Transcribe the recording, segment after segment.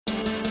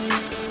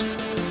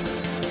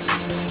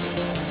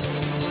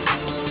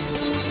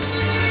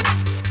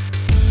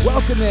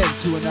Welcome in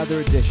to another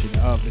edition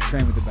of the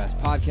Train with the Best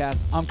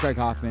podcast. I'm Craig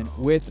Hoffman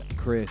with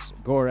Chris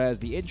Gorez.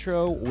 The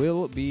intro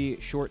will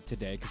be short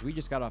today because we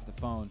just got off the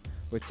phone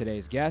with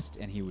today's guest,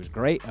 and he was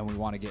great, and we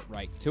want to get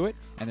right to it,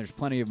 and there's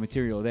plenty of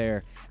material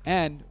there.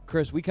 And,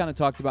 Chris, we kind of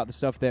talked about the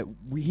stuff that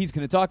he's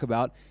going to talk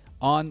about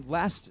on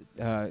last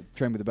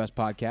Train with the Best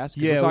podcast.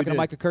 Yeah, we're talking to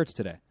Micah Kurtz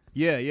today.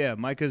 Yeah.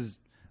 Micah's,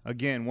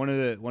 again, one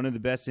of the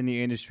best in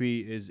the industry,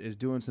 is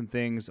doing some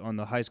things on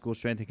the high school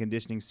strength and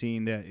conditioning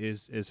scene that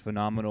is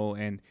phenomenal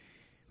and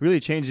really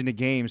changing the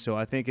game. So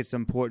I think it's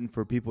important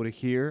for people to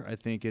hear. I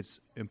think it's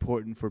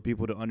important for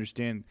people to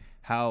understand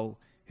how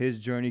his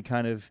journey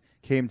kind of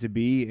came to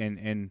be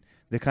and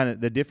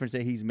the difference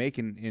that he's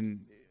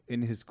making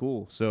in his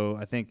school. So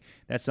I think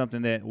that's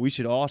something that we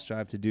should all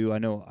strive to do. I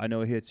know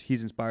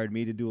he's inspired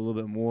me to do a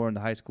little bit more in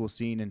the high school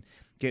scene and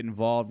get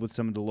involved with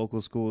some of the local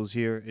schools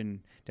here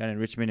down in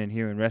Richmond and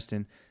here in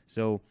Reston.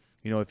 So,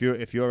 if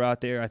you're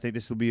out there, I think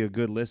this will be a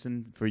good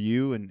listen for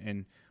you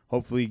and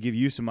hopefully give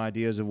you some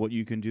ideas of what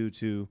you can do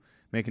to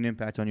make an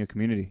impact on your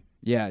community.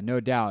 Yeah, no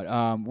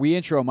doubt. We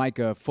intro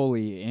Micah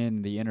fully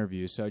in the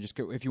interview, so just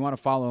if you want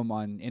to follow him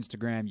on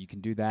Instagram, you can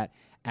do that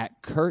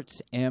at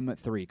Kurtz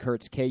M3.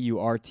 Kurtz, Kurtz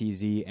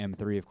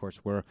M3. Of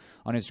course, we're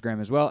on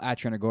Instagram as well, at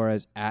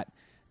Trenagores, at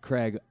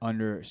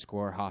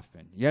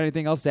Craig_Hoffman. You got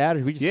anything else to add?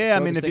 Or we just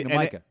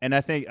I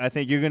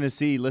think you're going to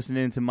see,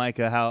 listening to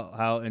Micah,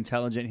 how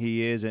intelligent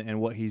he is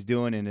and what he's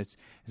doing, and it's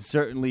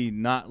certainly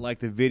not like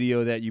the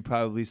video that you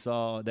probably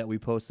saw that we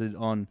posted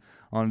online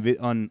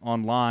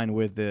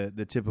with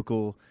the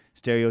typical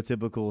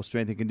stereotypical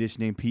strength and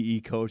conditioning PE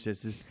coach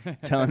that's just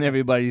telling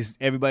everybody's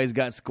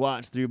got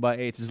squats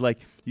 3x8s. It's like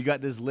you got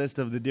this list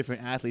of the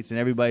different athletes and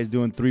everybody's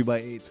doing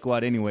 3x8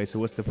 squat anyway, so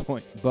what's the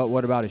point? But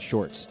what about his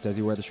shorts? Does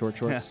he wear the shorts?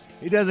 Yeah,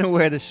 he doesn't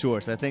wear the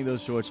shorts. I think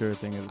those shorts are a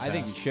thing of the past. I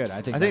think he should.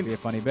 I think that'd be a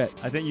funny bit.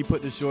 I think you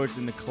put the shorts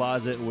in the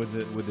closet with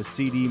the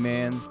CD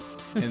man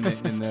and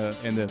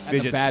the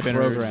fidget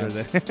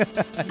spinners.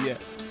 Yeah.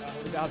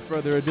 Without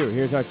further ado,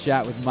 here's our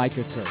chat with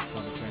Micah Kurtz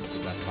on the Train with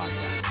the Best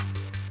podcast.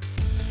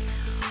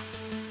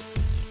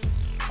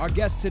 Our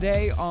guest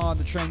today on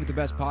the Train with the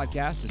Best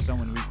podcast is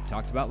someone we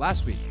talked about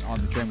last week on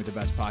the Train with the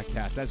Best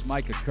podcast. That's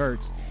Micah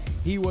Kurtz.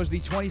 He was the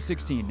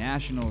 2016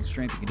 National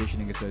Strength and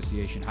Conditioning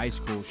Association High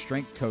School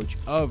Strength Coach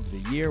of the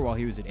Year while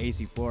he was at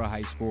AC Flora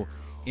High School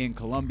in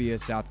Columbia,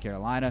 South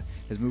Carolina.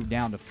 Has moved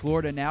down to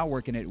Florida now,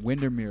 working at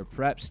Windermere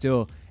Prep.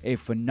 Still a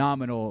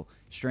phenomenal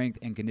strength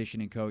and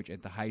conditioning coach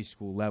at the high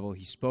school level.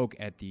 He spoke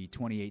at the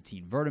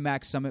 2018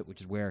 Vertimax Summit, which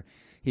is where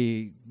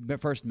he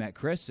first met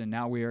Chris, and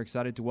now we are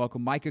excited to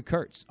welcome Micah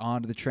Kurtz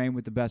onto the Train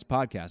with the Best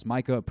podcast.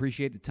 Micah,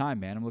 appreciate the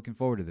time, man. I'm looking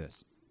forward to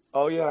this.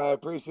 Oh, yeah, I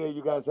appreciate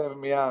you guys having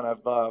me on.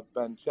 I've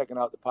been checking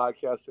out the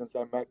podcast since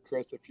I met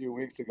Chris a few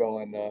weeks ago,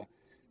 and you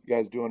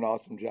guys do an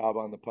awesome job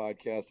on the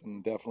podcast,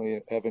 and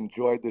definitely have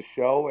enjoyed the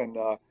show, and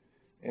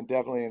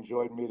definitely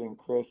enjoyed meeting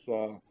Chris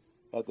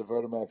at the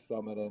Vertimax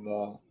Summit.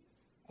 And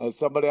as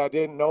somebody I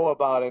didn't know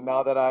about, and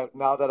now that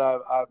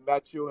I've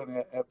met you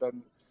and have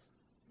been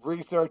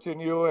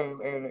researching you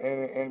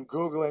and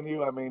Googling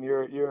you, I mean,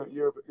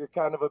 you're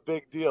kind of a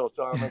big deal.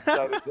 So I'm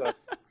excited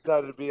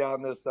to be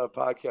on this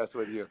podcast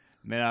with you.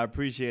 Man, I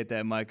appreciate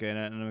that, Micah, and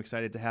I'm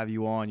excited to have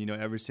you on.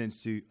 Ever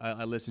since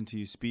I listened to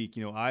you speak,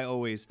 I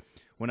always,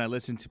 when I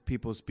listen to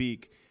people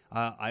speak,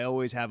 I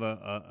always have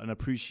an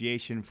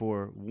appreciation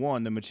for,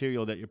 one, the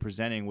material that you're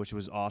presenting, which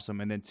was awesome,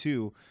 and then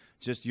two,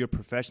 just your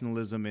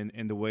professionalism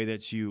in the way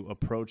that you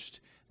approached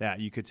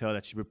that. You could tell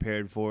that you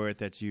prepared for it,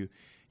 that you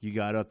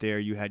got up there,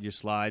 you had your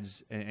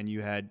slides, and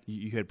you had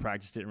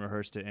practiced it and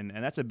rehearsed it, and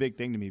that's a big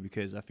thing to me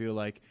because I feel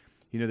like,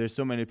 there's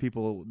so many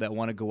people that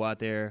want to go out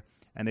there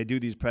and they do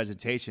these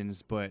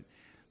presentations, but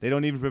they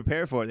don't even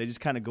prepare for it. They just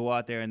kind of go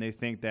out there and they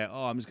think that,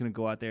 I'm just going to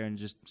go out there and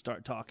just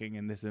start talking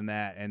and this and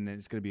that, and then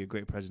it's going to be a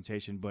great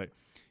presentation. But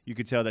you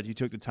could tell that you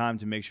took the time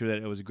to make sure that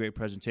it was a great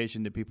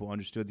presentation, that people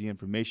understood the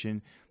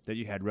information, that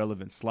you had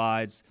relevant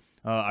slides.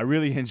 I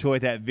really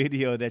enjoyed that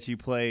video that you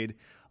played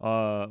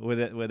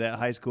with that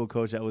high school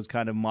coach that was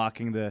kind of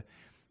mocking the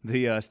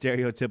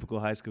stereotypical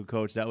high school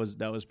coach. That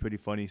was pretty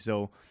funny.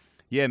 So,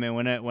 yeah, man,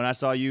 when I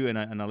saw you and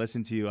I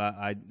listened to you,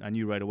 I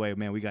knew right away,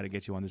 man, we got to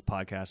get you on this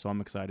podcast. So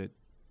I'm excited.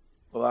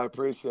 Well, I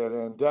appreciate it,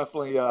 and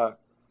definitely, I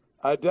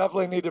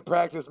definitely need to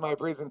practice my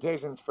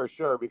presentations for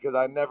sure, because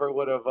I never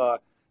would have,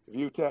 if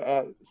you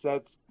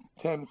said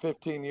 10,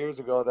 15 years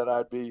ago that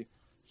I'd be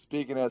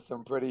speaking at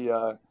some pretty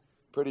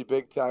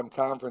big-time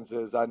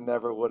conferences, I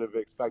never would have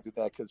expected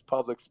that, because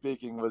public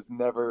speaking was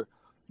never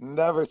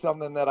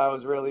something that I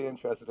was really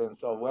interested in.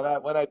 So when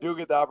I do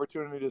get the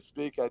opportunity to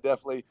speak, I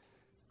definitely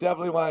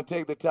want to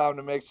take the time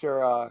to make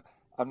sure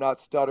I'm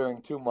not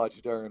stuttering too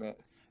much during it.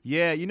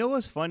 Yeah,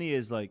 what's funny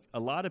is, like, a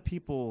lot of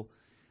people,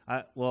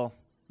 not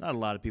a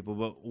lot of people,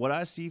 but what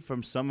I see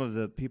from some of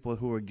the people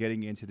who are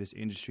getting into this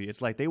industry, it's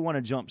like they want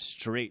to jump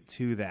straight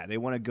to that. They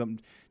want to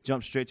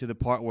jump straight to the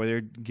part where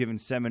they're giving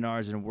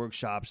seminars and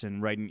workshops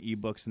and writing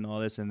ebooks and all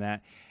this and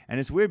that. And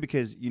it's weird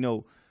because,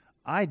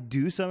 I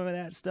do some of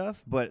that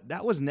stuff, but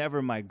that was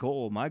never my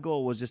goal. My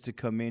goal was just to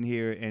come in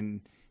here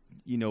and,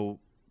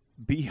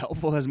 be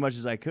helpful as much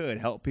as I could,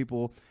 help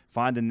people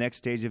find the next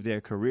stage of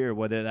their career,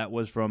 whether that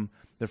was from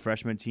the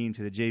freshman team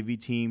to the JV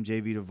team,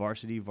 JV to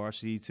varsity,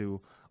 varsity to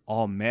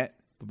all Met,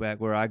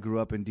 back where I grew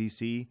up in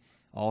D.C.,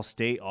 all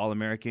state, all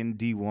American,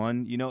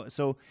 D1,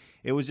 so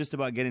it was just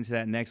about getting to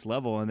that next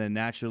level. And then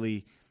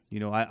naturally,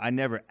 I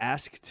never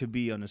asked to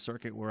be on a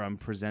circuit where I'm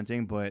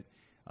presenting, but,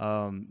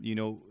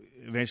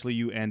 eventually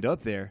you end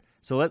up there.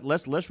 So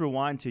let's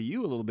rewind to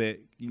you a little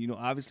bit.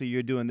 Obviously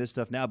you're doing this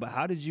stuff now, but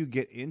how did you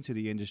get into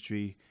the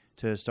industry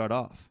to start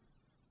off?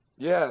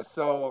 Yeah,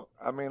 so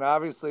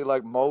obviously,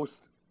 like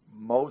most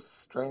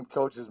strength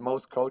coaches,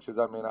 most coaches,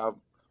 I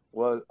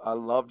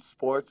loved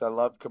sports. I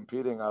loved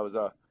competing. I was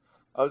a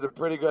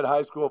pretty good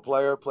high school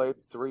player. Played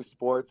 3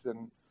 sports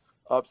in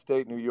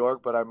upstate New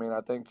York. But I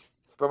think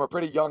from a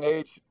pretty young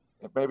age,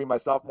 maybe my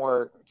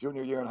sophomore,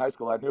 junior year in high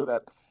school, I knew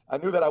that I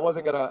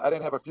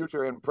didn't have a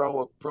future in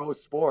pro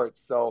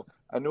sports. So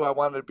I knew I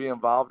wanted to be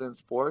involved in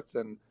sports,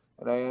 and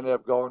I ended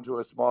up going to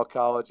a small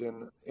college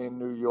in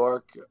New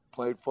York,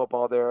 played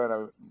football there,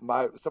 and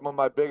some of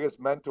my biggest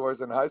mentors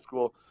in high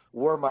school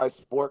were my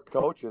sport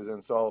coaches,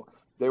 and so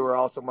they were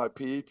also my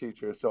PE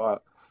teachers. So I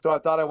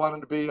thought I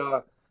wanted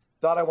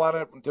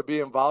to be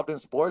involved in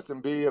sports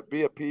and be a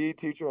PE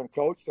teacher and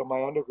coach. So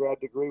my undergrad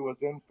degree was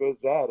in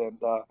phys ed,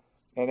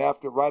 and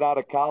after right out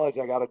of college,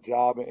 I got a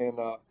job in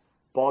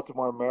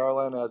Baltimore,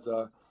 Maryland, as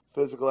a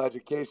physical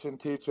education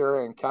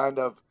teacher, and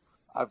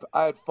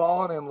I had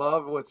fallen in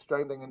love with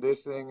strength and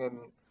conditioning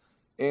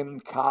in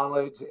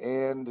college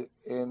and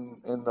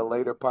in the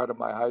later part of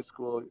my high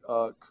school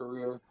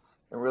career,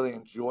 and really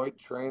enjoyed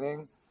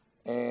training.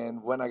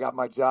 And when I got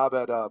my job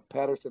at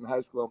Patterson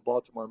High School in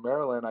Baltimore,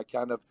 Maryland, I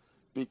kind of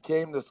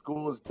became the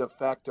school's de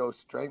facto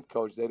strength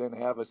coach. They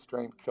didn't have a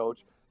strength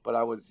coach, but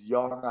I was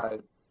young. I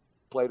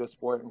played a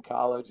sport in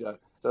college,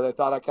 so they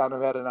thought I kind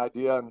of had an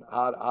idea on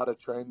how to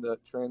train the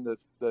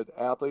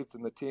athletes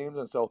and the teams,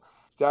 and so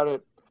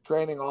started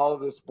training all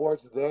of the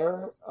sports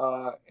there.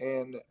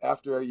 And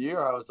after a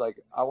year, I was like,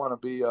 I want to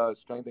be a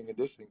strength and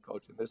conditioning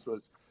coach. And this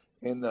was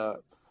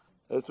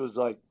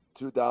like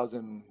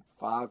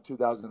 2005,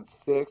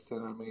 2006.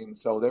 And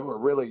so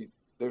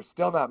there's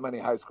still not many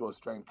high school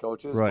strength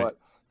coaches, right, but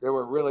there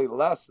were really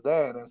less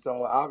then. And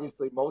so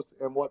obviously most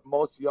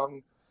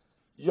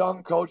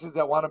young coaches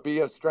that want to be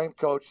a strength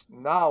coach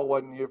now,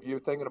 when you're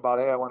thinking about,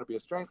 hey, I want to be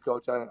a strength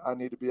coach, I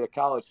need to be a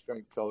college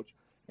strength coach.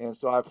 And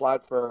so I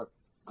applied for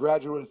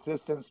graduate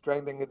assistant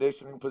strength and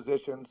conditioning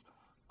positions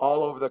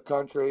all over the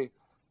country.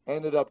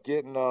 Ended up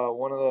getting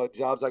one of the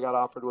jobs I got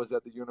offered was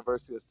at the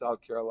University of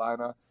South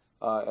Carolina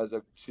as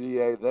a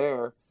GA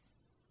there,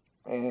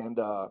 and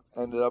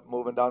ended up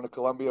moving down to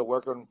Columbia,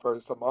 working for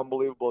some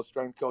unbelievable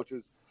strength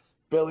coaches,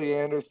 Billy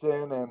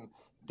Anderson and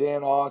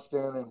Dan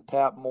Austin and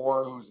Pat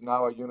Moore, who's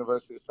now at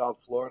University of South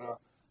Florida.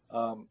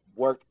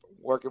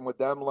 Working with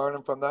them,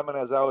 learning from them, and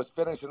as I was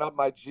finishing up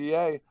my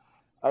GA,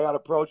 I got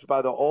approached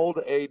by the old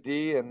AD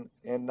and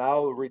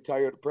now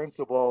retired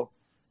principal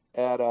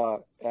at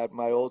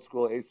my old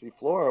school, AC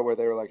Flora, where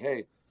they were like,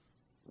 hey,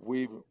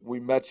 we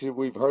met you,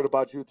 we've heard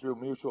about you through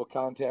mutual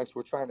contacts.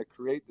 We're trying to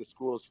create the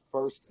school's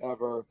first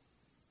ever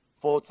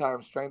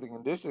full-time strength and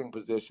conditioning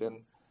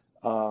position,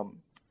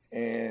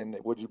 and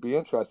would you be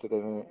interested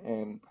in it?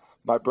 And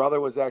my brother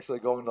was actually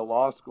going to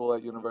law school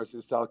at University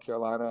of South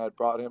Carolina. I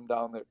brought him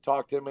down there,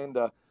 talked him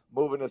into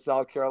moving to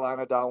South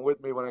Carolina down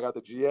with me when I got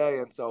the GA,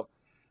 and so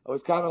I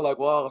was kind of like,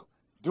 well,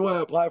 do I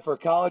apply for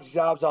college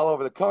jobs all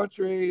over the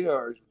country,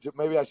 or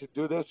maybe I should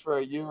do this for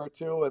a year or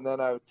two? And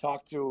then I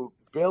talked to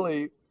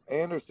Billy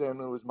Anderson,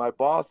 who was my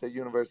boss at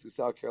University of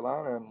South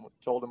Carolina, and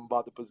told him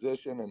about the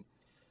position and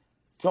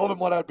told him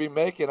what I'd be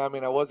making. I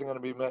wasn't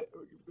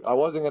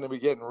going to be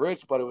getting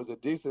rich, but it was a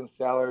decent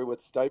salary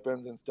with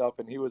stipends and stuff.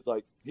 And he was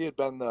like, he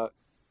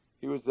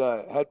was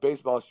the head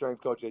baseball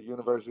strength coach at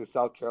University of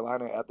South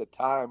Carolina at the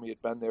time. He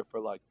had been there for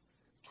like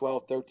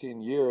 12,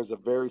 13 years, a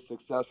very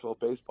successful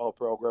baseball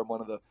program,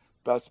 one of the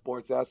best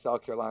sports at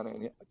South Carolina.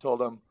 And I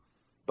told him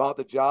about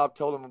the job,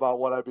 told him about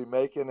what I'd be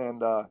making,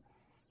 and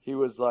he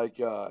was like,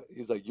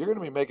 he's like, you're going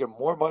to be making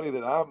more money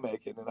than I'm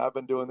making, and I've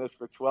been doing this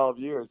for 12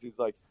 years. He's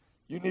like,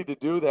 you need to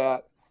do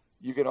that.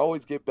 You can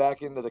always get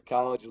back into the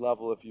college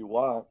level if you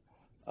want.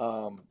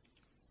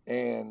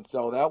 And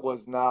so that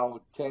was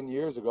now 10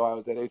 years ago. I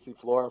was at AC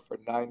Flora for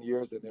 9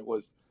 years, and it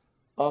was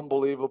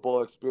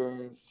unbelievable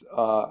experience.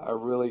 I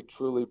really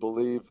truly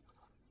believe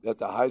that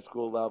the high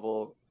school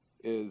level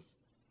is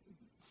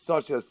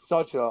such a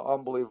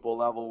unbelievable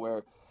level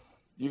where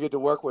you get to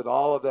work with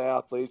all of the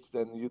athletes,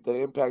 and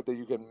the impact that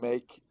you can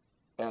make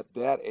at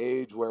that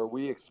age, where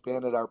we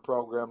expanded our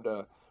program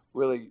to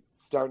really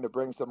starting to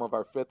bring some of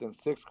our 5th and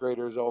 6th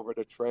graders over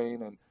to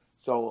train. And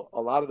so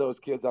a lot of those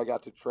kids I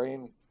got to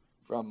train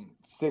from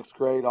 6th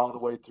grade all the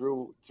way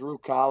through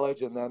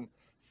college, and then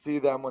see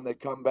them when they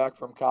come back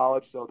from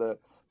college. So that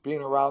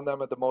being around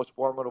them at the most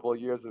formidable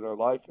years of their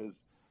life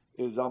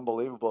is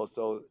unbelievable.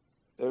 So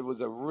it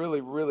was a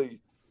really, really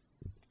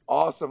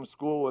awesome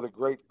school with a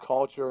great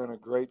culture and a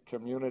great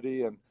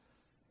community,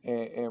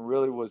 and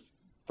really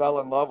fell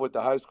in love with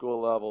the high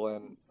school level.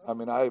 And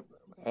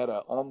had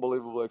an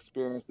unbelievable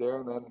experience there.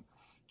 And then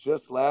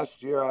just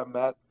last year, I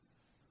met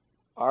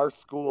our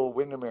school,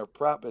 Windermere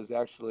Prep, is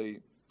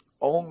actually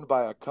owned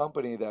by a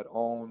company that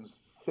owns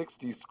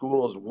 60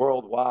 schools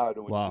worldwide,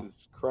 which Wow.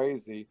 is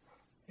crazy.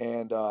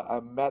 And I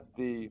met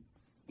the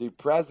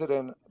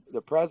president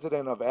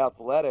of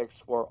athletics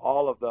for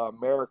all of the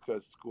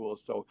Americas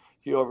schools. So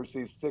he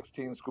oversees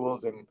 16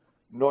 schools in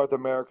North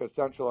America,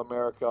 Central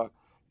America,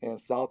 and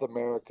South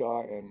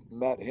America, and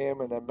met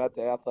him, and then met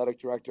the athletic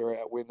director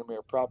at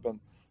Windermere Prep. And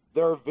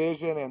their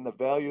vision and the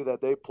value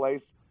that they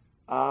place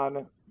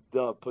on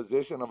the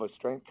position of a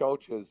strength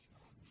coach is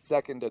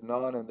second to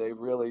none. And they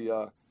really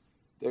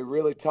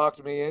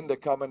talked me into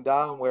coming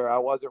down where I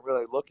wasn't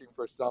really looking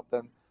for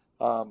something,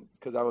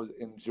 because I was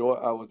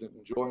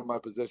enjoying my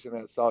position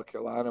at South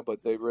Carolina,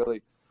 but they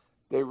really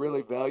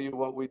value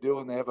what we do,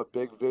 and they have a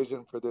big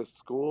vision for this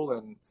school.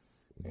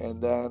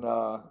 And then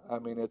I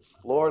mean, it's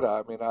Florida.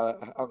 I mean,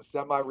 I'm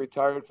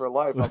semi-retired for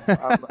life.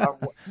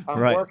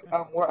 Right.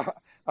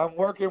 I'm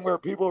working where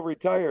people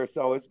retire,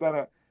 so it's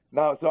been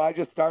so I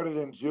just started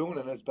in June,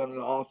 and it's been an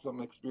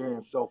awesome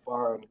experience so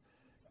far. And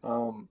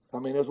I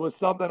mean, it was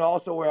something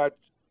also where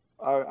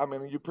I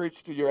mean, you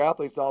preach to your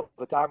athletes all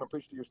the time and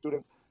preach to your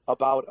students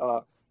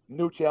about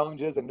new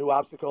challenges and new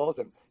obstacles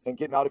and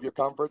getting out of your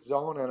comfort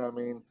zone. And I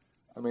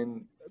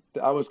mean,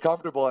 I was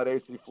comfortable at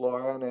AC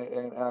Flora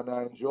and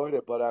I enjoyed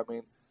it. But I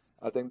mean,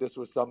 I think this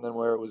was something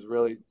where it was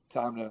really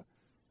time to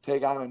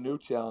take on a new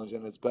challenge.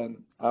 And it's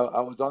been,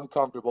 I was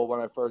uncomfortable when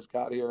I first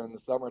got here in the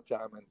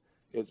summertime. And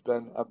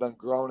I've been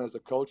grown as a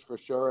coach for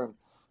sure, and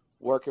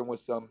working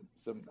with some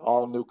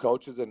all new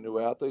coaches and new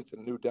athletes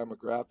and new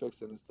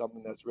demographics. And it's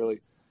something that's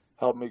really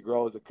helped me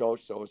grow as a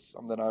coach. So it's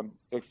something I'm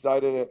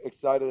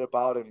excited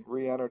about and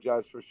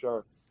re-energized for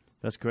sure.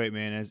 That's great,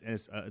 man.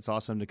 It's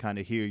awesome to kind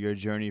of hear your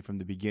journey from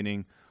the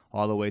beginning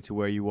all the way to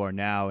where you are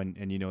now,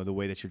 and you know, the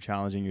way that you're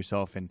challenging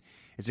yourself. And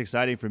it's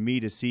exciting for me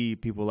to see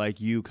people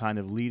like you kind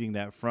of leading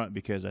that front,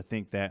 because I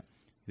think that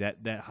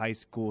high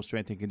school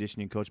strength and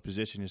conditioning coach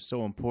position is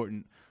so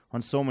important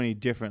on so many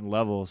different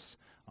levels.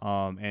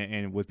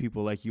 And with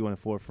people like you on the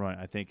forefront,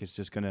 I think it's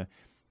just going to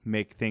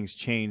make things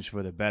change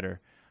for the better.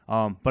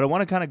 But I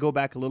want to kind of go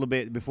back a little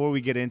bit before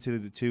we get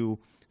into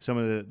some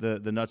of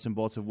the nuts and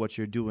bolts of what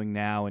you're doing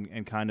now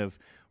and kind of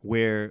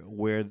where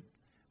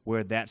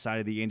that side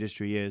of the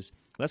industry is.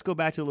 Let's go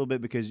back to a little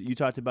bit, because you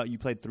talked about you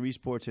played 3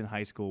 sports in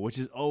high school, which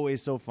is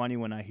always so funny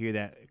when I hear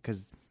that,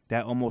 because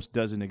that almost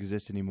doesn't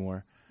exist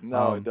anymore.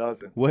 No, it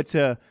doesn't.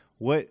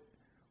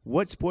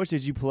 What sports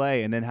did you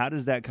play, and then how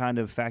does that kind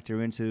of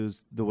factor into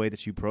the way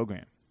that you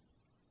program?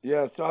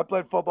 Yeah, so I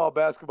played football,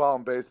 basketball,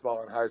 and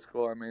baseball in high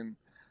school. I mean,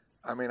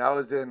 I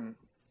was in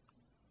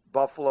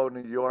Buffalo,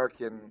 New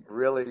York, and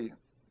really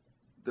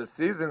the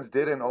seasons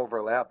didn't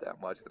overlap that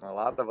much, and a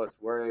lot of us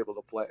were able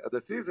to play. The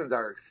seasons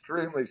are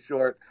extremely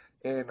short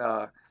in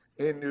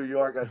New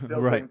York. I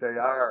still Right. think they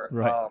are.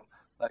 Right.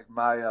 Like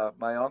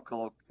my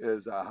uncle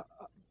is a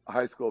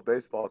high school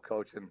baseball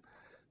coach, and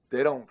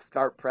they don't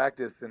start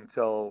practice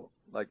until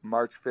like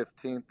March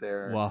 15th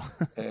there. Wow.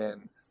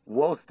 And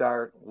we'll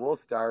start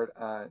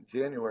on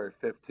January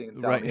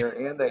 15th down Right. here,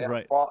 and they have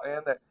Right. fall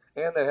and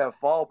they have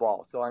fall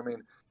ball. So I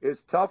mean,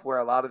 it's tough where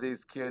a lot of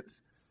these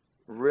kids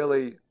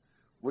really,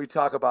 we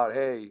talk about,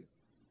 hey,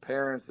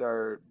 parents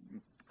are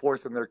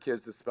forcing their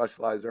kids to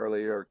specialize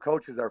early, or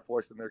coaches are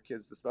forcing their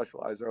kids to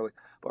specialize early.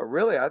 But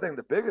really, I think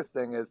the biggest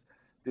thing is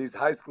these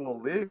high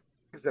school leagues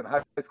and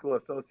high school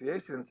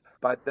associations,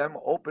 by them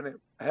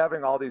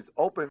having all these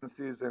open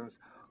seasons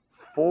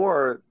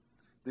for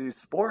these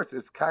sports,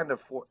 is kind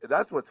of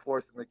that's what's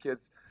forcing the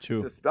kids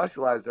True. to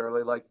specialize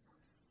early.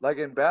 Like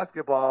in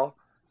basketball,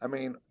 I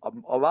mean,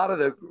 a lot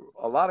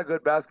of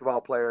good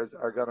basketball players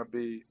are going to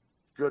be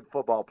good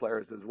football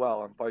players as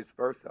well, and vice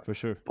versa. For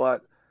sure.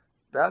 But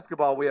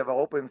basketball, we have an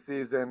open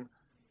season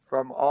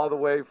from all the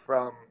way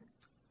from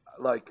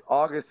like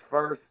August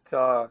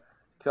 1st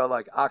to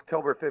like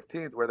October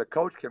 15th, where the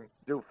coach can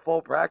do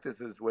full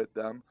practices with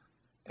them,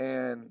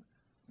 and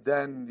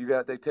then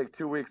they take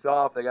 2 weeks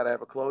off. They got to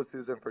have a closed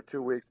season for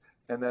 2 weeks,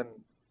 and then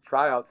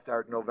tryouts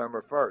start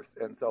November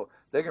 1st, and so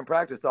they can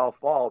practice all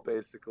fall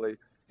basically.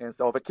 And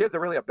so if a kid's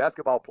really a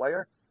basketball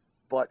player,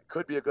 but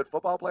could be a good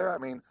football player, I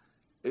mean,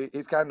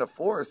 he's kind of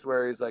forced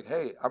where he's like,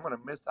 hey, I'm going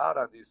to miss out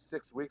on these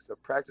 6 weeks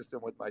of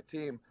practicing with my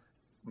team.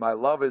 My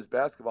love is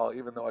basketball,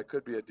 even though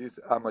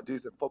I'm a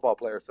decent football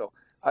player. So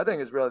I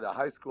think it's really the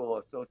high school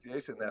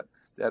association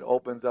that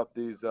opens up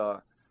these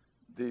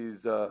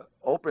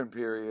open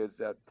periods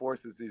that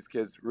forces these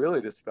kids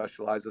really to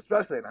specialize,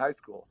 especially in high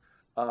school.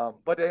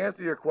 But to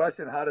answer your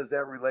question, how does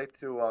that relate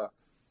to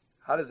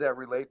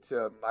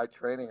my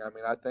training? I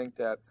mean, I think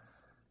that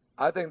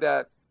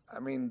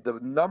the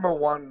number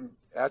one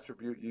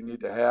attribute you need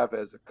to have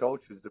as a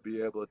coach is to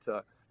be able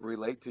to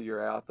relate to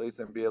your athletes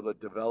and be able to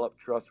develop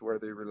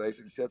trustworthy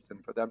relationships,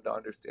 and for them to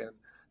understand.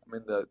 I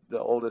mean, the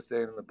oldest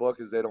saying in the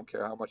book is they don't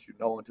care how much you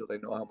know until they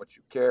know how much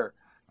you care.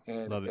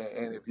 And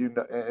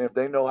if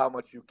they know how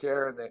much you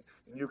care and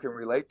you can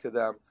relate to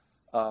them,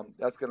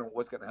 that's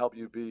what's gonna help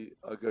you be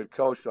a good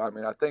coach. So I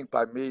mean, I think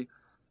by me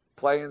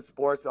playing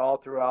sports all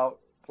throughout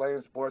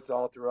my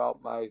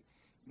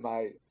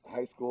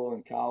high school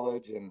and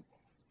college,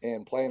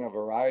 and playing a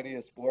variety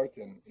of sports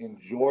and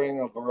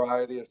enjoying a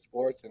variety of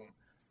sports and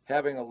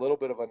having a little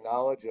bit of a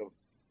knowledge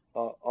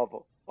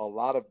of a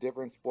lot of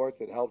different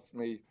sports. It helps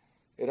me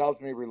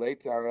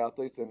relate to our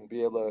athletes and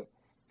be able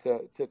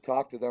to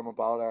talk to them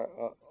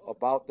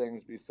about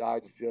things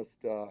besides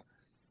just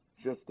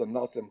the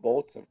nuts and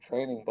bolts of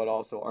training, but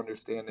also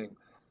understanding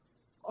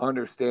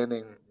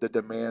the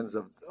demands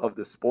of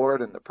the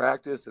sport and the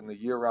practice and the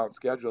year-round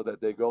schedule that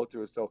they go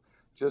through. So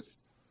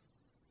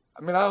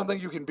I don't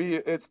think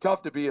it's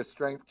tough to be a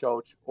strength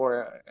coach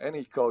or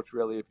any coach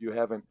really if you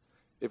haven't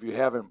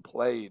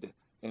played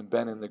and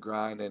been in the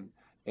grind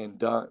and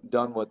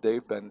done what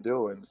they've been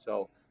doing.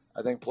 So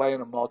I think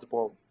playing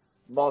multiple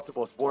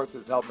sports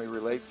has helped me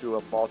relate to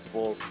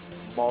multiple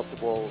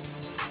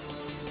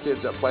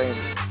kids that play in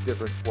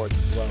different sports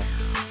as well.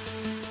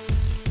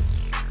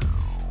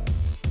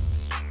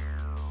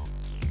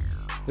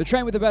 The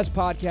Train with the Best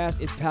podcast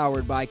is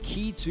powered by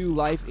Key to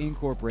Life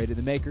Incorporated,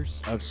 the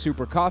makers of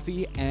Super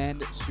Coffee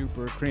and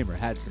Super Creamer.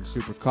 Had some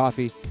Super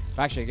Coffee.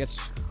 Actually, I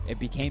guess it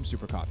became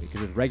Super Coffee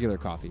because it was regular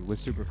coffee with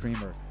Super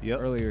Creamer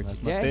earlier that's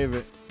today. My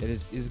favorite. It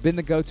has been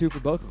the go-to for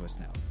both of us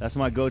now. That's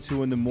my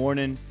go-to in the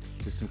morning,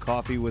 just some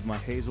coffee with my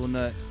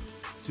hazelnut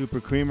Super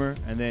Creamer,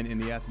 and then in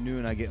the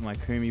afternoon I get my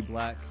creamy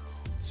black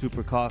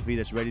Super Coffee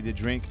that's ready to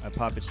drink. I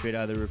pop it straight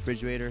out of the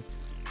refrigerator,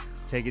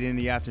 take it in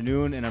the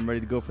afternoon, and I'm ready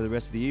to go for the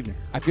rest of the evening.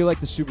 I feel like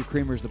the Super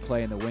Creamer is the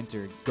play in the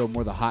winter, go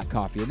more the hot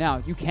coffee. And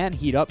now you can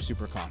heat up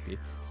Super Coffee,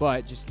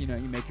 but just, you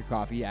make your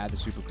coffee, you add the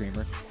Super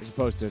Creamer, as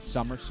opposed to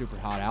summer, super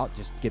hot out,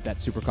 just get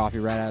that Super Coffee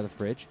right out of the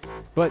fridge.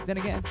 But then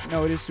again,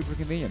 it is super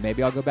convenient.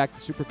 Maybe I'll go back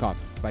to Super Coffee.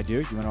 If I do,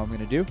 you know what I'm going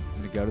to do? I'm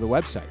going to go to the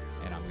website,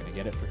 and I'm going to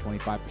get it for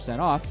 25%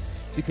 off,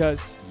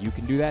 because you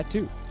can do that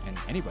too. And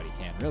anybody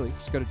can, really.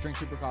 Just go to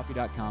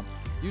drinksupercoffee.com.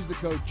 Use the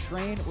code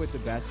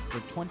TRAINWITHTHEBEST for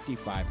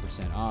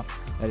 25% off.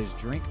 That is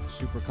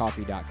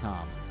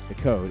drinksupercoffee.com. The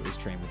code is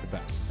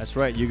TRAINWITHTHEBEST. That's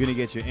right. You're going to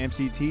get your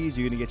MCTs,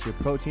 you're going to get your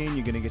protein,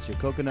 you're going to get your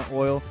coconut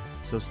oil.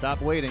 So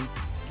stop waiting.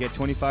 Get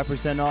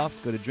 25% off.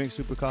 Go to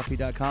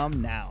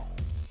drinksupercoffee.com now.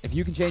 If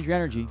you can change your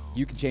energy,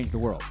 you can change the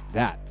world.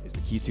 That is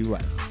the key to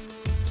life.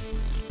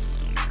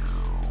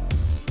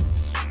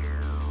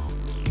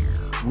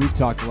 We've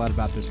talked a lot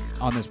about this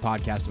on this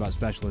podcast about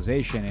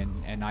specialization,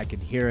 and I can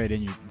hear it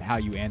in how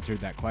you answered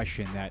that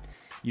question, that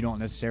you don't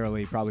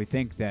necessarily probably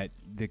think that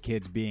the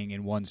kids being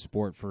in one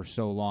sport for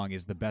so long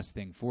is the best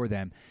thing for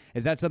them.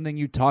 Is that something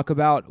you talk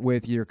about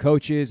with your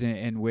coaches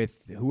and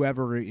with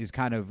whoever is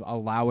kind of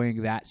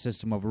allowing that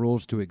system of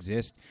rules to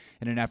exist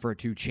in an effort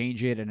to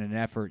change it, in an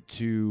effort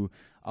to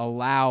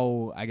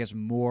allow, I guess,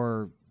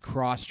 more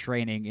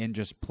cross-training in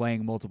just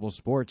playing multiple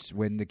sports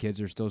when the kids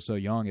are still so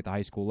young at the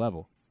high school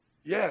level?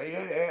 Yeah,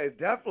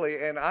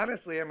 definitely. And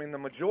honestly, the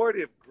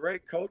majority of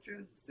great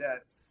coaches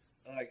that,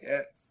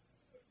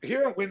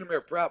 here at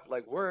Windermere Prep,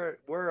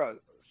 we're a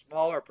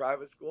smaller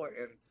private school,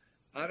 and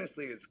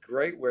honestly, it's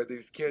great where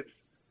these kids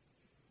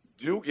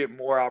do get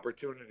more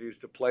opportunities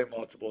to play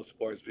multiple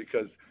sports,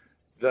 because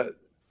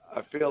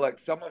I feel like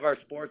some of our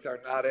sports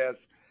are not as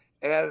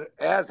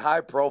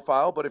high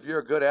profile, but if you're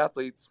a good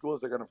athlete,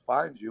 schools are going to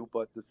find you,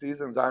 but the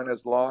seasons aren't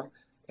as long,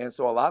 and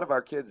so a lot of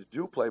our kids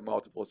do play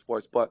multiple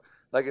sports. But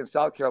like in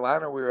South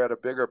Carolina, we were at a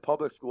bigger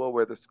public school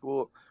where the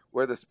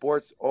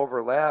sports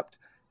overlapped,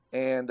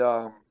 and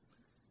the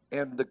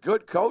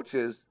good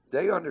coaches,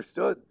 they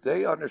understood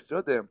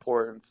the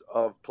importance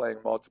of playing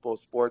multiple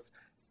sports.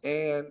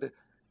 And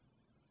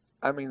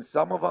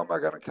some of them are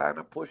going to kind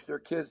of push their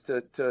kids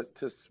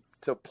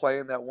to play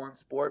in that one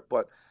sport,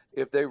 but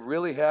if they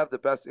really have the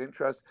best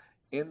interest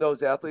in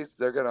those athletes,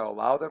 they're going to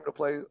allow them to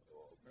play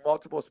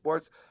multiple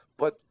sports.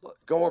 But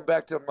going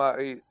back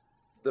to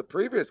the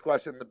previous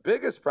question, the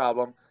biggest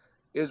problem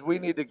is we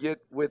need to get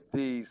with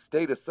the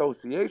state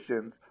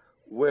associations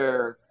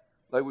where,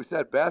 like we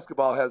said,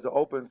 basketball has an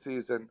open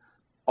season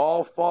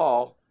all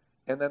fall,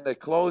 and then they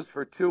close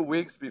for 2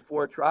 weeks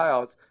before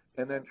tryouts,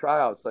 and then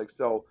tryouts.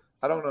 So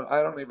I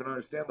don't even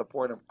understand the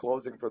point of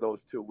closing for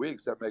those 2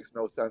 weeks. That makes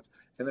no sense.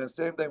 And then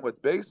same thing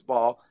with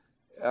baseball.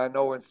 I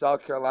know in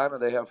South Carolina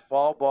they have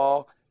fall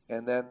ball,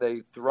 and then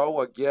they throw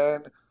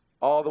again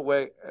all the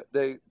way.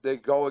 They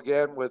go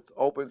again with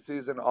open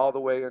season all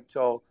the way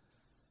until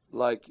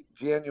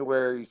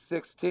January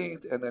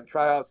 16th, and then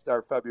tryouts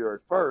start February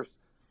 1st,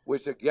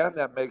 which again,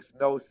 that makes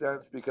no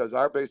sense, because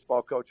our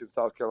baseball coach in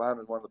South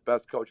Carolina is one of the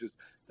best coaches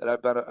that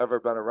I've ever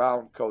been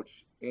around,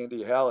 Coach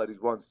Andy Hallett.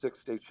 He's won 6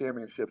 state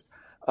championships,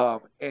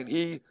 and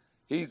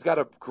he's got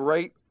a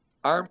great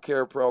arm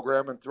care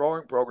program and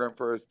throwing program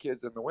for his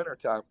kids in the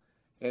wintertime,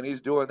 and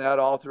he's doing that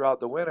all throughout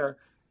the winter,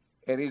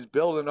 and he's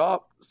building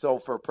up, so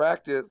for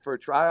practice, for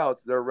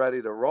tryouts, they're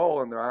ready to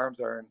roll and their arms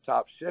are in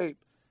top shape.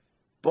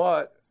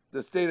 But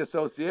the state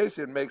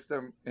association makes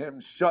him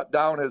shut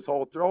down his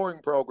whole throwing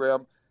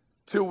program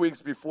 2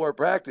 weeks before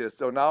practice.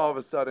 So now all of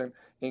a sudden,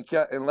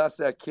 unless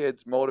that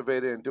kid's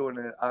motivated and doing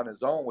it on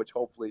his own, which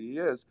hopefully he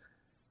is,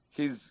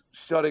 he's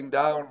shutting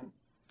down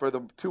for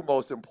the 2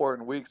 most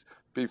important weeks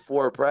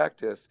before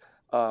practice.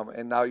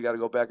 and now you got to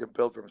go back and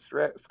build from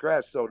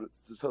scratch. So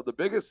the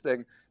biggest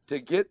thing to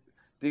get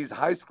these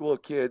high school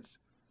kids,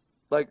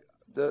 like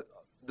the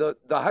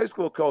high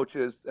school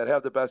coaches that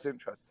have the best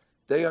interest,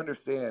 they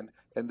understand,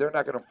 and they're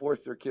not going to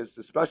force their kids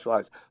to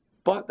specialize.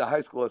 But the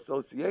high school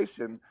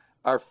association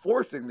are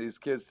forcing these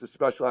kids to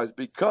specialize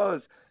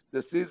because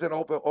the season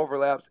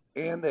overlaps,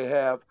 and they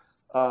have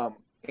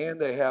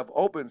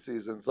open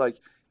seasons. Like,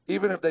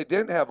 even if they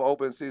didn't have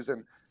open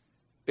season,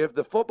 if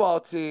the football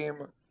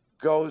team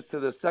goes to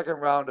the second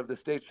round of the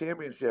state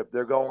championship,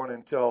 they're going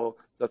until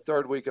the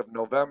third week of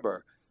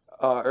November,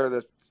 or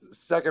the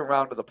second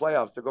round of the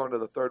playoffs, they're going to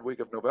the third week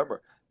of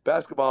November.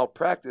 Basketball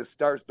practice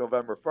starts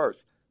November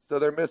 1st, so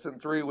they're missing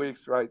 3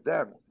 weeks right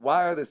then.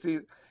 Why are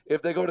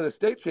if they go to the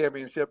state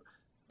championship,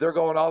 they're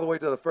going all the way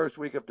to the first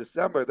week of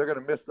December. They're going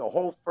to miss the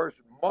whole first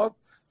month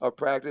of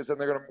practice, and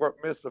they're going to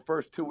miss the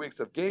first 2 weeks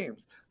of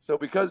games. So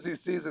because these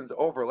seasons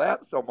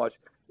overlap so much,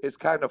 it's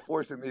kind of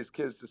forcing these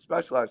kids to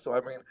specialize. So, I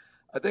mean,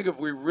 I think if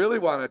we really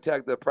want to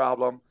attack the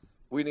problem,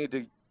 we need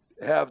to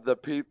have the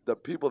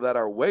people that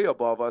are way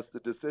above us, the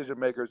decision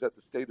makers at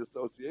the state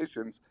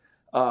associations,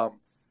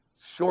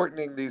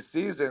 shortening these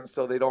seasons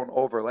so they don't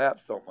overlap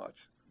so much.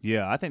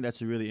 Yeah, I think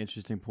that's a really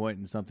interesting point,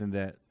 and something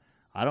that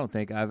I don't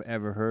think I've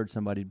ever heard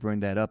somebody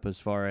bring that up, as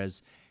far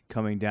as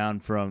coming down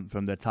from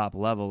the top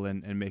level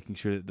and making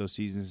sure that those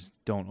seasons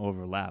don't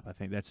overlap. I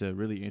think that's a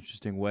really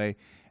interesting way.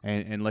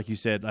 And like you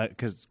said,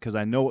 because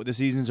I know what the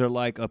seasons are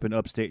like up in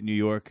upstate New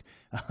York,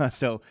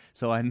 so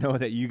I know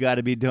that you got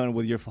to be done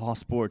with your fall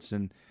sports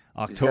in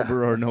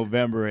October or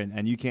November,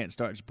 and you can't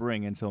start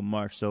spring until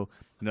March. So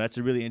that's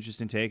a really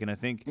interesting take, and I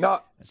think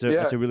that's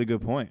a really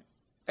good point.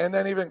 And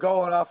then even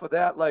going off of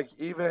that, like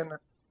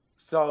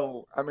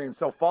so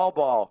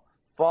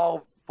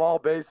fall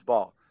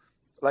baseball.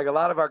 Like, a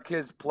lot of our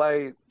kids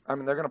play, they're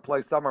going to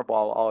play summer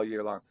ball all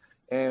year long.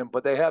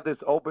 But they have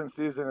this open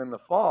season in the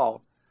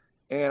fall.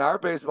 And our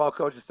baseball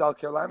coach in South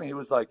Carolina, he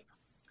was like,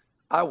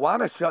 I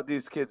want to shut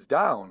these kids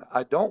down.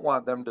 I don't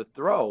want them to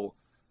throw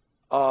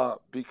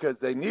because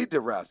they need to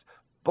rest.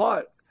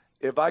 But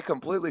if I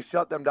completely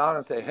shut them down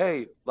and say,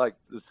 hey, like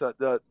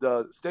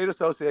the state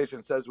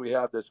association says we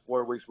have this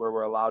 4 weeks where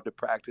we're allowed to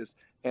practice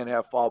and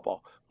have fall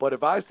ball. But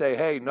if I say,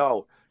 hey,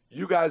 no,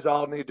 you guys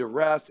all need to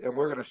rest, and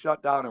we're going to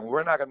shut down, and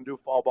we're not going to do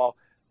fall ball,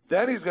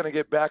 then he's going to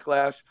get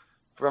backlash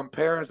from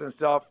parents and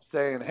stuff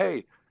saying,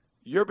 hey,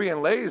 you're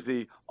being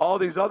lazy. All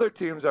these other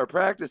teams are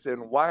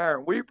practicing. Why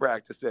aren't we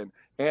practicing?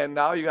 And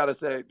now you got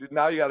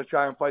to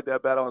try and fight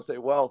that battle and say,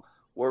 well,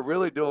 we're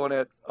really doing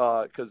it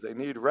because they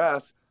need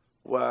rest.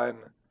 When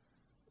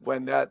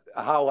a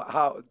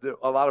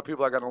lot of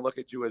people are going to look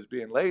at you as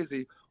being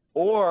lazy,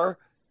 or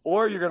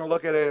you're going to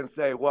look at it and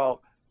say,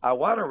 well, I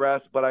want to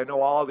rest, but I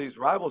know all these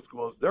rival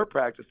schools, they're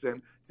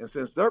practicing, and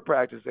since they're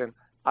practicing,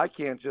 I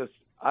can't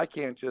just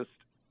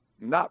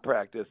not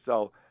practice.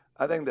 So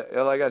I think that,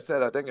 like I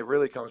said, I think it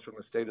really comes from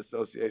the state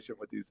association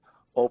with these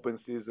open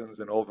seasons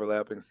and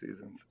overlapping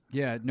seasons.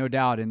 Yeah, no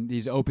doubt. And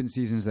these open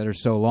seasons that are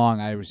so long,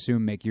 I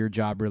assume, make your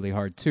job really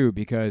hard too,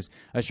 because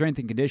a strength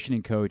and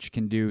conditioning coach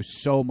can do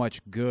so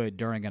much good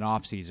during an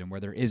off season where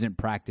there isn't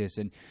practice,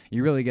 and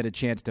you really get a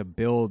chance to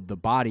build the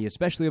body,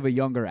 especially of a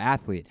younger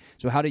athlete.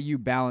 So how do you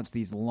balance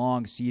these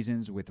long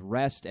seasons with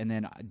rest and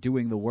then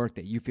doing the work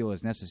that you feel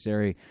is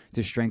necessary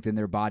to strengthen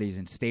their bodies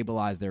and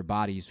stabilize their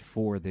bodies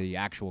for the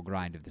actual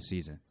grind of the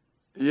season?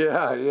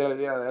 Yeah.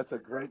 That's a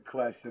great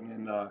question.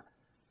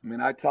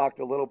 And I talked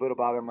a little bit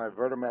about it in my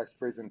Vertimax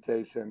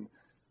presentation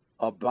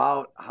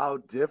about how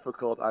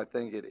difficult I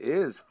think it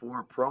is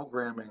for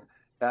programming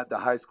at the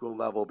high school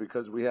level,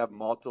 because we have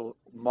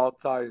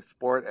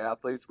multi-sport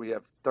athletes. We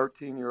have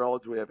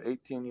 13-year-olds, we have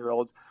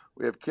 18-year-olds,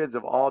 we have kids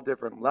of all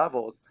different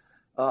levels.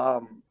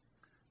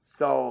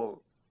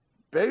 So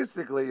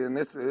basically, and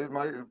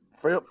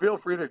feel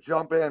free to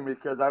jump in,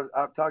 because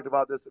I've talked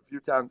about this a few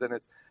times, and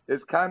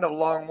it's kind of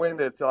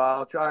long-winded, so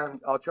I'll try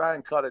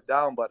and cut it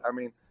down. But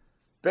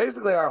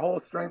basically, our whole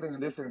strength and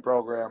conditioning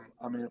program,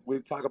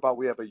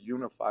 we have a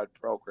unified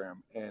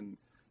program. And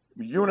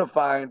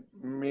unified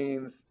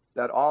means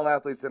that all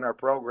athletes in our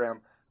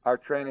program are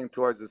training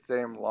towards the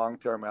same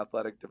long-term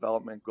athletic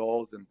development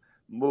goals and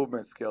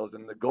movement skills.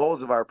 And the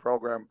goals of our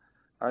program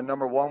are,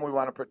 number one, we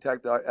want to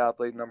protect the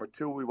athlete. Number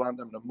two, we want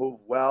them to move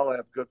well,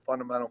 have good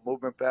fundamental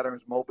movement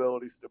patterns,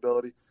 mobility,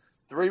 stability.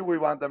 3, we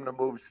want them to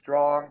move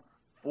strong.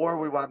 4,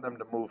 we want them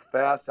to move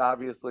fast,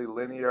 obviously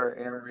linear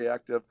and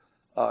reactive.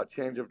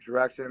 Change of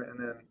direction. And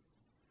then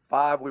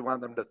 5, we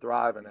want them to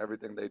thrive in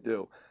everything they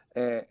do.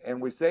 And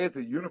we say it's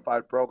a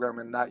unified program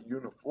and not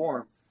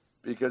uniform,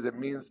 because it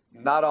means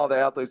not all the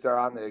athletes are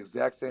on the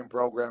exact same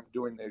program,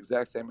 doing the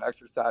exact same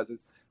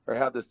exercises, or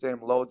have the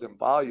same loads and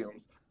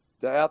volumes.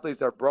 The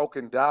athletes are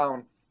broken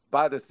down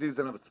by the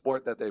season of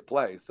sport that they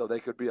play. So they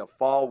could be a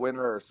fall,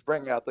 winter, or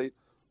spring athlete,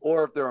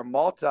 or if they're a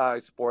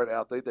multi-sport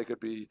athlete, they could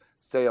be,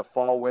 say, a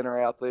fall, winter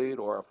athlete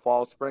or a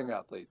fall, spring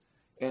athlete.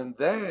 And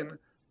then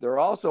they're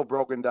also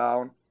broken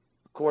down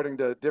according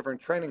to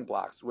different training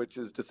blocks, which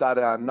is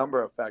decided on a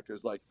number of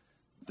factors, like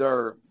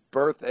their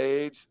birth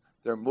age,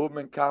 their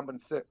movement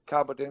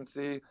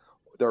competency,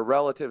 their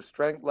relative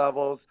strength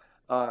levels,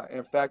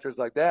 and factors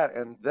like that.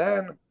 And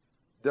then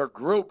they're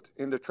grouped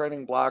into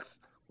training blocks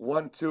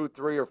 1, 2,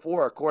 3, or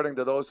 4 according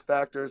to those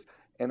factors.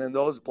 And in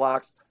those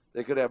blocks,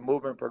 they could have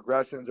movement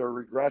progressions or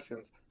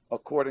regressions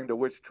according to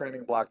which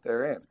training block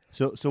they're in.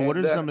 So what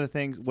are some of the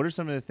things? What are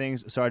some of the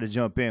things? Sorry to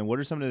jump in. What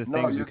are some of the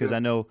things? Because I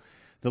know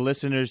the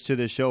listeners to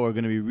the show are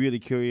going to be really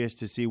curious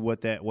to see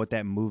what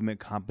that movement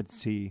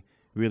competency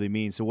really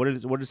means. So what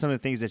are some of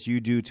the things that you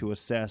do to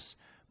assess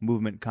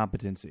movement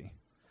competency?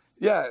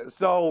 Yeah.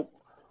 So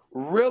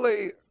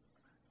really,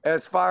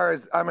 as far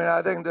as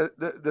I think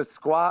the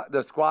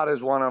squat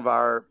is one of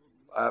our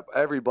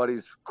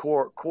everybody's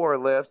core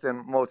lifts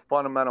and most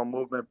fundamental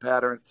movement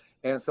patterns.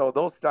 And so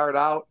they'll start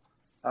out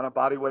on a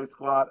bodyweight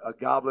squat, a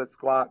goblet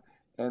squat,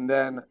 and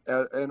then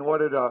in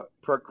order to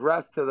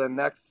progress to the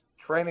next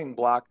training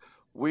block,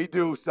 we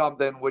do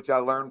something which I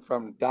learned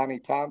from Donnie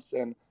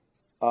Thompson,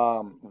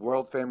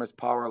 world famous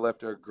power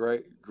lifter,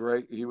 great.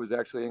 He was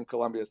actually in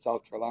Columbia,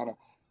 South Carolina.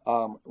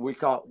 We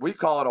call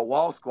it a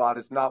wall squat.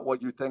 It's not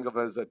what you think of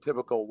as a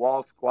typical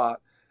wall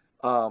squat,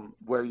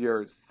 where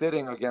you're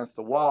sitting against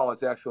the wall.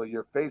 It's actually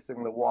you're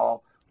facing the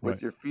wall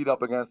with your feet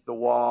up against the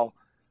wall.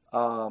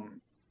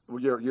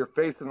 You're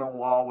facing the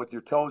wall with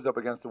your toes up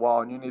against the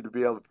wall, and you need to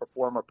be able to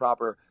perform a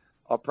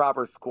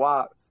proper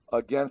squat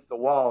against the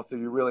wall. So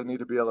you really need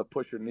to be able to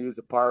push your knees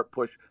apart,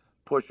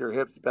 push your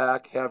hips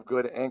back, have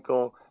good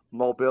ankle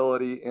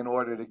mobility in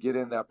order to get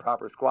in that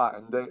proper squat.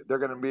 And they're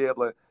going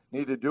to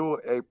need to do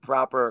a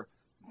proper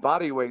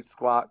body weight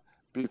squat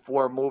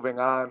before moving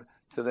on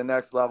to the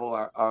next level,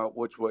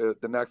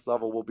 the next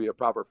level will be a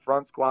proper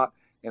front squat.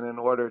 And in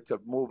order to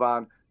move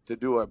on to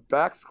do a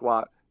back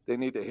squat, they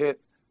need to hit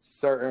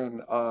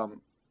certain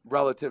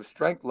relative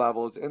strength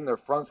levels in their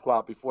front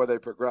squat before they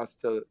progress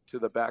to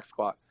the back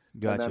squat.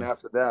 Gotcha. And then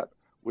after that,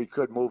 we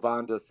could move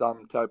on to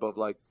some type of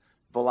like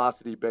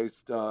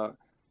velocity-based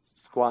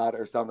squat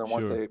or something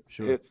once they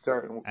hit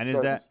certain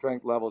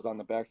strength levels on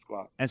the back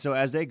squat. And so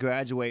as they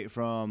graduate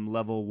from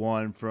level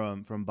 1,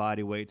 from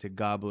body weight to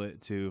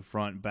goblet to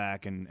front,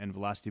 back, and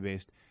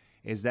velocity-based,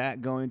 is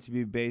that going to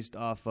be based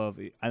off of,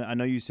 I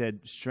know you said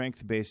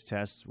strength-based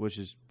tests, which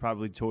is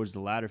probably towards the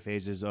latter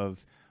phases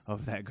of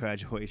that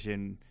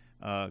graduation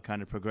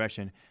kind of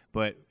progression,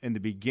 but in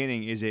the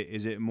beginning, is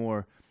it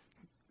more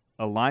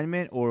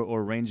alignment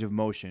or range of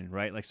motion,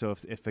 right? Like, so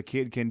if a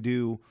kid can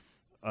do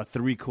a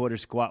 3/4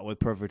 squat with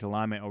perfect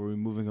alignment, are we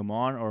moving them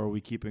on, or are we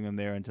keeping them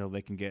there until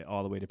they can get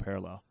all the way to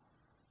parallel?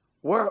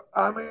 Well,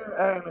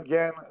 and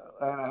again,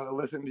 I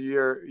listened to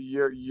your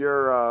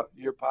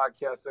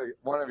podcast,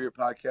 one of your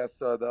podcasts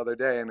the other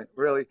day, and it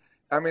really,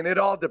 it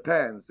all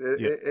depends.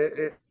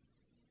 It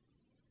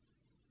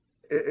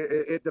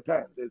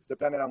depends. It's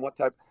dependent on what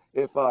type.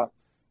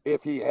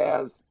 If he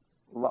has,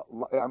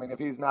 if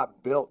he's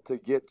not built to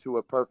get to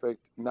a perfect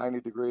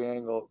 90-degree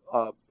angle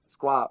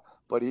squat,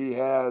 but he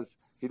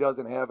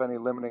doesn't have any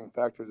limiting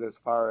factors as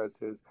far as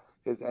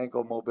his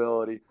ankle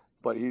mobility,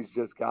 but he's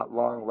just got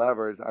long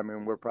levers.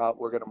 We're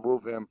going to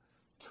move him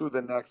to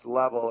the next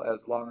level as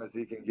long as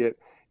he can get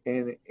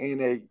in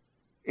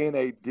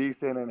a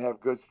decent and have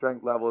good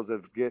strength levels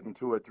of getting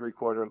to a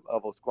 3/4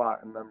 level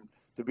squat. And then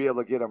to be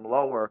able to get him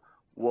lower,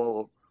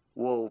 we'll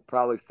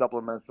probably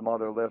supplement some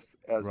other lifts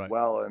as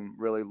well and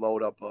really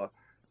load up a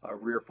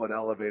rear foot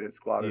elevated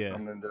squat or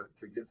something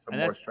to get some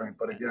more strength.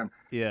 But again,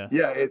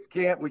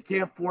 we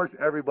can't force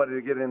everybody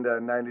to get into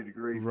a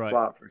 90-degree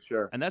squat for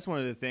sure. And that's one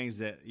of the things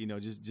that,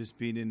 just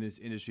being in this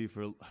industry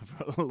for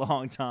a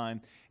long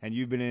time, and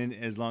you've been in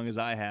as long as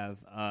I have,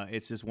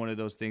 it's just one of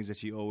those things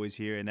that you always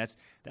hear. And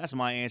that's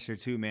my answer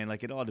too, man.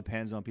 Like, it all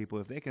depends on people.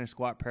 If they can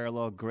squat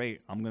parallel,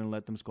 great. I'm going to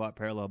let them squat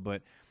parallel,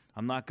 but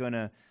I'm not going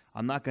to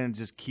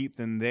just keep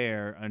them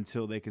there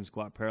until they can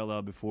squat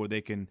parallel before they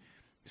can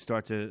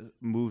start to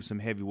move some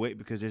heavy weight,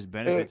 because there's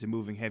benefit to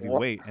moving heavy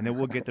weight, and then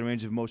we'll get the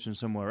range of motion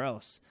somewhere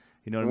else.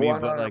 You know what I mean?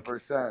 100%. But like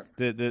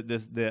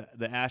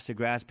the ash to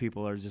grass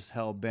people are just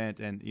hell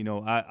bent, and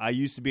I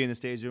used to be in a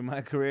stage of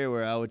my career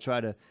where I would try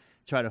to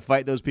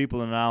fight those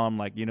people, and now I'm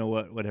like, you know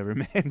what, whatever,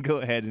 man, go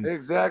ahead and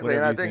exactly.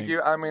 And I think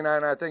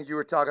I think you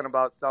were talking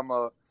about some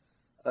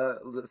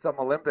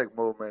Olympic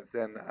movements,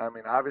 and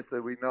obviously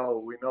we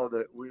know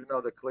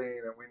the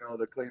clean, and we know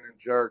the clean and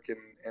jerk and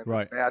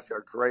the snatch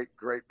are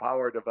great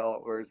power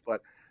developers,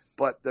 but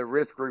the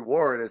risk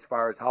reward as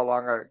far as how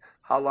long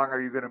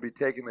are you going to be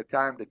taking the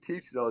time to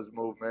teach those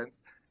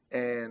movements,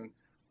 and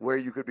where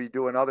you could be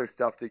doing other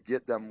stuff to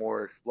get them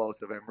more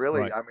explosive. And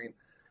really,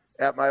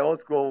 at my old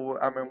school,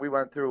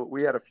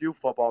 we had a few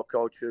football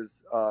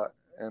coaches,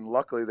 and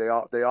luckily they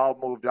all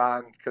moved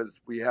on because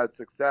we had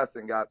success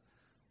and got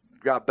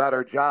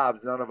better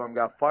jobs. None of them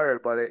got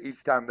fired, but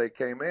each time they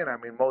came in,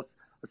 most,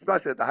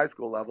 especially at the high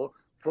school level,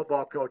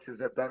 football coaches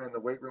have been in the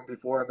weight room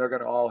before, and they're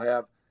going to all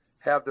have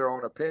their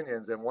own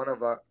opinions. And one of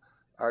the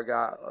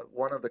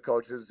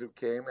coaches who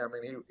came,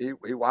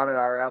 he wanted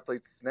our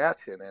athletes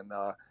snatching, and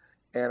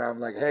I'm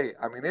like, hey,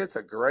 it's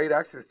a great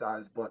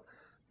exercise, but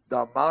the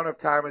amount of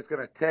time it's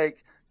going to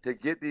take to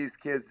get these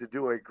kids to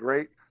do a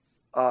great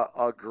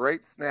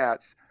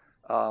snatch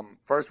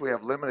First, we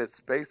have limited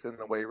space in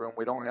the weight room.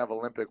 We don't have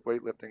Olympic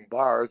weightlifting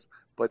bars,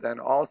 but then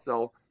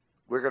also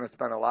we're going to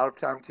spend a lot of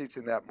time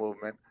teaching that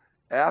movement.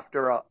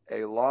 After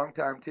a long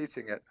time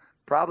teaching it,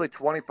 probably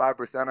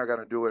 25% are going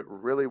to do it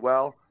really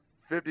well.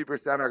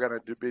 50% are going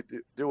to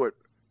do it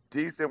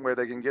decent where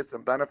they can get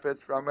some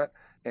benefits from it.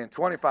 And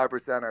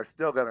 25% are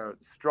still going to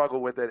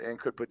struggle with it and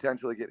could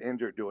potentially get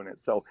injured doing it.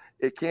 So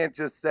it can't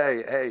just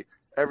say, hey,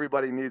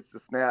 everybody needs to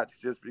snatch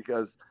just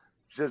because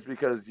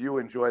you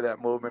enjoy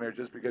that movement or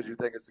just because you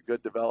think it's a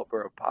good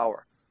developer of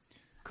power.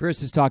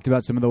 Chris has talked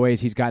about some of the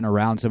ways he's gotten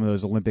around some of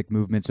those Olympic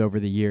movements over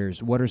the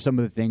years. What are some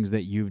of the things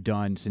that you've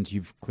done since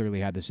you've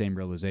clearly had the same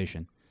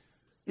realization?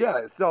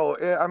 Yeah, so,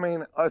 I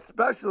mean,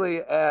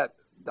 especially at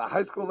the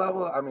high school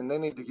level, I mean, they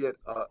need to get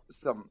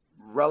some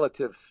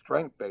relative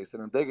strength base.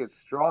 And if they get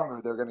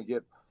stronger, they're going to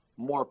get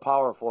more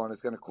powerful, and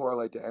it's going to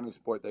correlate to any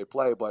sport they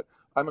play. But,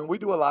 I mean, we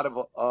do a lot of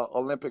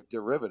Olympic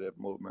derivative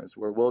movements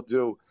where we'll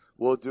do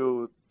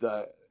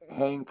the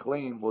hang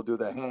clean, we'll do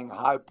the hang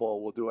high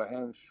pull, we'll do a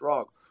hang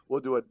shrug, we'll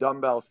do a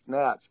dumbbell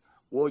snatch,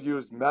 we'll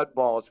use med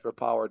balls for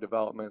power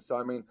development. So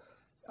I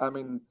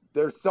mean,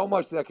 there's so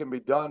much that can be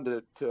done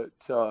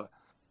to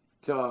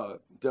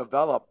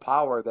develop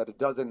power that it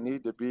doesn't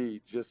need to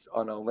be just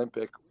an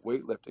Olympic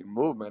weightlifting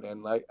movement.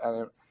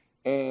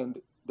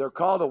 And they're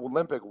called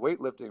Olympic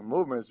weightlifting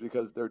movements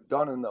because they're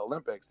done in the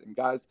Olympics, and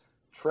guys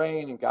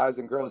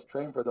and girls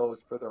train for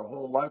those for their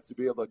whole life to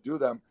be able to do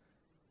them.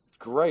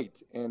 Great.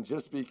 And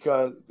just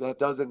because that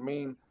doesn't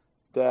mean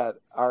that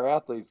our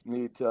athletes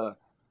need to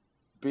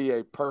be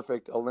a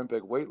perfect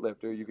Olympic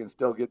weightlifter. You can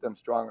still get them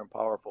strong and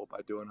powerful by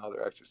doing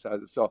other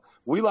exercises. So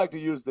we like to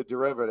use the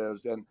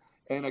derivatives, and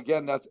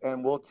again,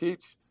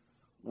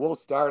 we'll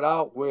start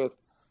out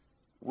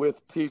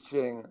with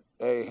teaching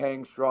a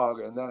hang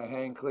shrug and then a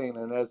hang clean,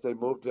 and as they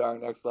move to our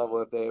next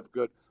level, if they have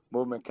good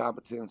movement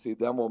competency,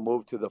 then we'll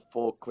move to the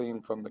full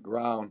clean from the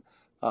ground.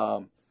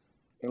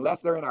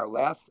 Unless they're in our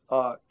last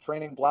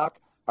training block,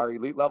 our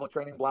elite level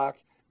training block,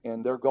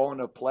 and they're going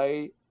to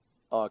play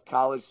a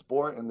college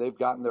sport and they've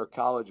gotten their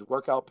college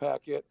workout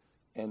packet,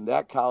 and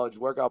that college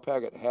workout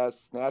packet has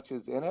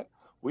snatches in it,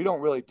 we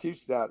don't really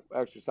teach that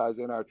exercise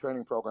in our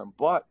training program.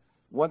 But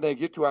when they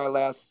get to our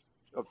last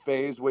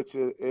phase, which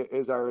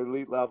is our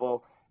elite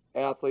level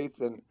athletes,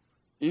 and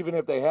even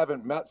if they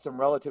haven't met some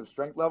relative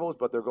strength levels,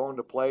 but they're going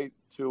to play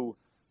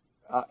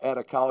at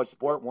a college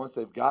sport, once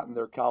they've gotten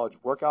their college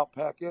workout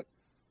packet,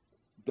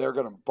 they're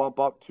going to bump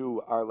up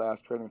to our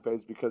last training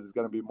phase because it's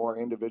going to be more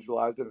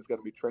individualized, and it's going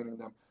to be training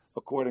them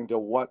according to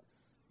what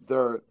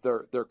their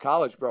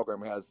college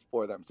program has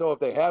for them. So if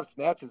they have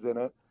snatches in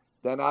it,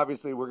 then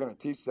obviously we're going to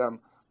teach them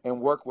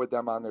and work with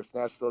them on their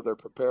snatch so they're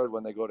prepared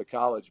when they go to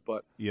college.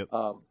 But yep.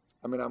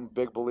 I mean, I'm a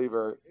big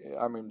believer.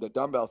 I mean, the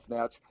dumbbell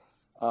snatch,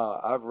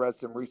 I've read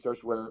some research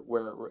where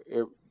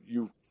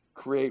you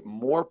create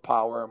more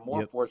power and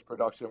more force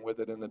production with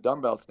it in the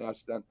dumbbell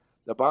snatch than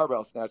the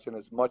barbell snatch, and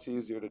it's much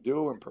easier to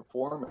do and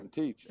perform and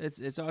teach.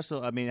 It's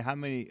also, I mean, how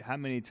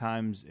many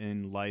times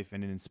in life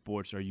and in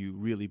sports are you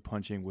really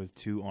punching with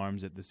two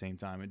arms at the same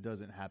time? It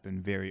doesn't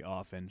happen very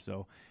often.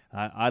 So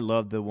I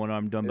love the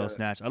one-arm dumbbell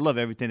snatch. I love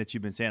everything that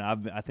you've been saying.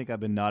 I think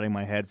I've been nodding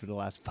my head for the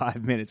last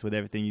 5 minutes with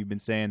everything you've been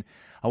saying.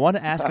 I want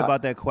to ask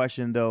about that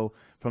question, though,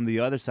 from the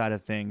other side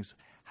of things.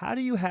 How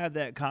do you have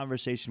that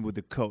conversation with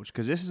the coach?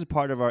 Because this is a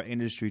part of our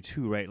industry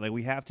too, right? Like,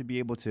 we have to be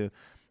able to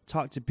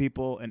talk to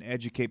people and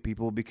educate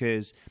people,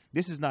 because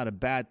this is not a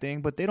bad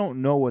thing, but they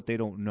don't know what they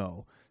don't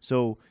know.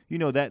 So, you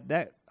know,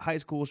 that high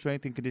school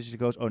strength and conditioning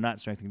coach, or not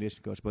strength and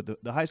conditioning coach, but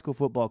the high school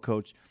football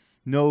coach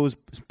knows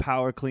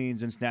power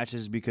cleans and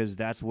snatches because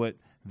that's what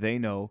they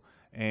know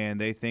and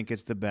they think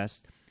it's the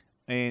best.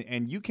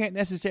 And you can't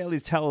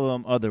necessarily tell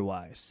them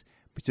otherwise.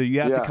 So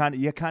you have to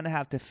kind of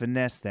have to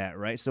finesse that,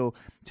 right? So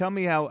tell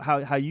me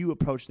how you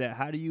approach that.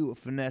 How do you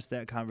finesse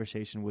that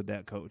conversation with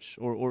that coach,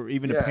 or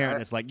even a parent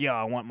that's like,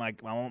 I want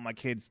my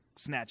kids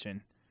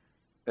snatching.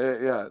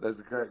 Yeah, that's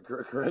a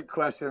great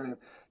question,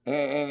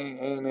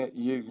 and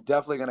you're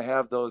definitely going to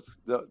have those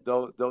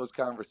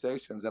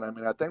conversations. And I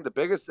mean, I think the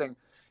biggest thing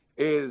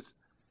is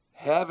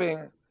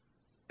having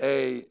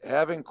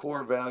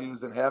core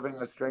values and having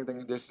a strength and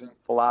conditioning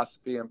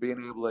philosophy, and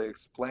being able to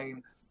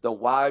explain the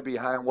why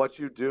behind what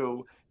you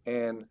do,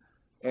 and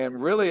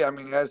really, I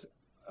mean, at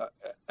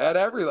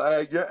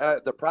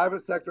the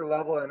private sector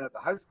level and at the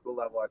high school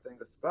level, I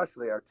think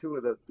especially are two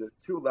of the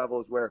two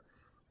levels where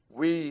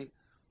we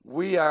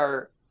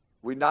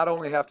not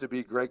only have to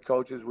be great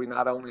coaches, we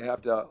not only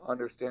have to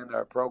understand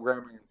our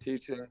programming and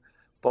teaching,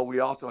 but we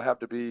also have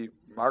to be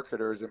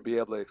marketers and be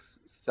able to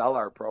sell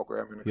our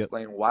program and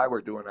explain why we're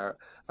doing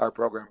our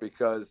program.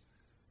 Because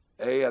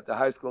at the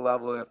high school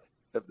level,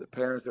 if the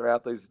parents or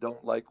athletes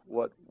don't like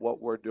what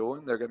we're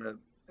doing,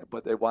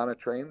 but they want to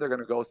train, they're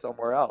gonna go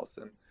somewhere else.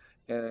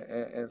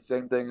 And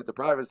same thing at the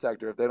private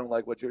sector. If they don't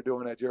like what you're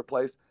doing at your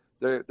place,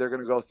 they're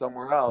gonna go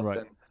somewhere else. Right.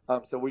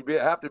 And so we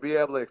have to be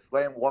able to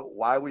explain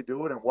why we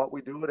do it and what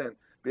we do it, and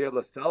be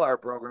able to sell our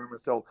program.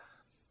 And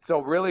so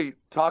really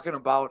talking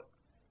about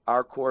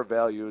our core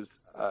values,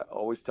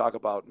 always talk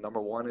about,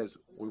 number one is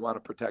we want to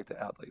protect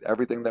the athlete.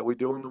 Everything that we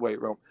do in the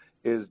weight room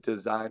is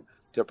designed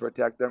to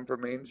protect them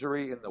from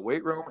injury in the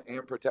weight room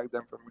and protect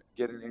them from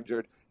getting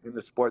injured in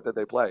the sport that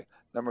they play.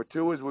 Number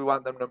two is we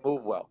want them to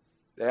move well.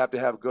 They have to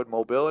have good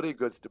mobility,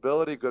 good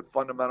stability, good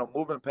fundamental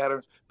movement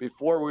patterns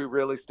before we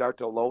really start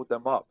to load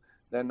them up.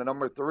 Then the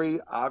number three,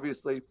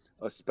 obviously,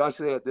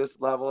 especially at this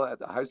level, at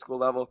the high school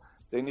level,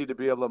 they need to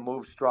be able to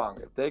move strong.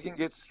 If they can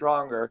get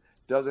stronger,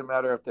 doesn't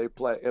matter if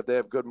they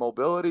have good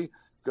mobility,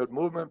 good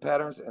movement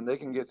patterns, and they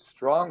can get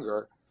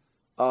stronger.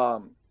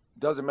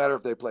 Doesn't matter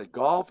if they play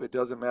golf. It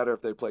doesn't matter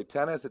if they play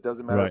tennis. It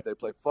doesn't matter if they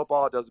play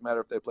football. It doesn't matter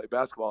if they play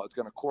basketball. It's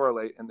going to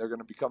correlate, and they're going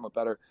to become a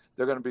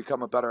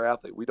better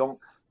athlete.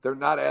 They're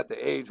not at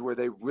the age where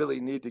they really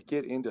need to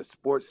get into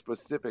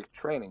sport-specific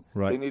training.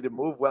 Right. They need to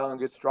move well and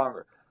get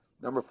stronger.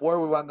 Number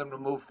four, we want them to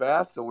move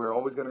fast, so we're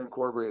always going to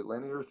incorporate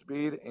linear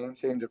speed and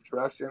change of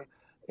direction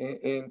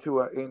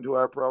into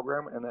our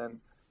program. And then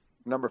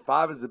number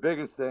five is the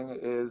biggest thing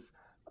is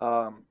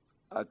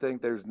I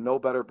think there's no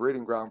better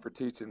breeding ground for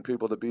teaching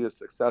people to be a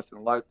success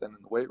in life than in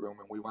the weight room,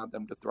 and we want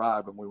them to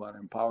thrive, and we want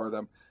to empower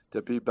them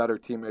to be better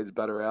teammates,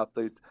 better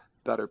athletes,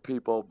 better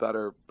people,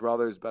 better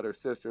brothers, better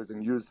sisters,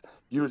 and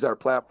use our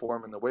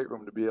platform in the weight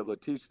room to be able to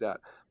teach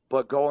that.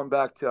 But going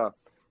back to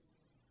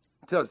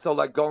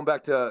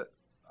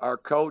our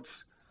coach,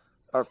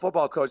 our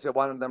football coach that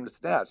wanted them to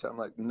snatch, I'm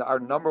like, our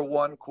number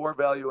one core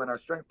value in our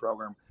strength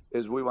program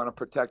is we want to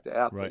protect the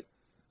athlete.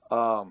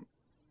 Right.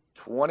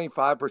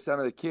 25%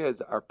 of the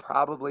kids are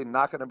probably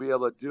not going to be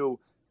able to do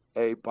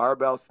a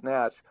barbell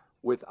snatch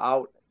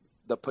without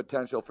the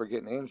potential for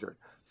getting injured.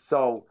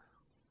 So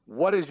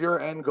what is your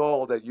end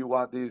goal that you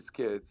want these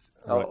kids?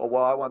 Right.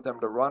 Well, I want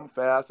them to run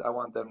fast. I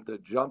want them to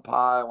jump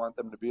high. I want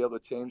them to be able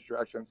to change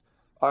directions.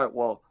 All right,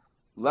 well,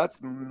 let's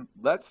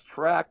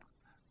track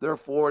their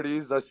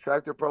 40s. Let's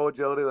track their pro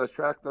agility. Let's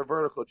track their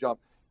vertical jump.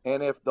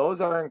 And if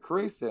those are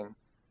increasing,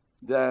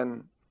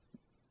 then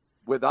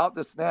without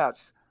the snatch,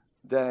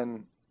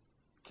 then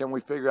can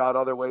we figure out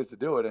other ways to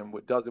do it? And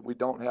we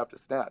don't have to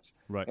snatch.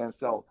 Right. And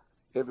so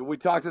if we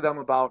talk to them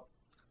about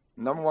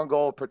number one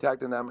goal,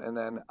 protecting them, and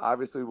then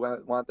obviously we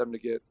want them to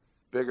get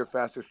bigger,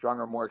 faster,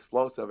 stronger, more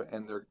explosive,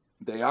 and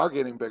they are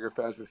getting bigger,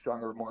 faster,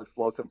 stronger, more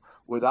explosive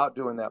without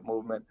doing that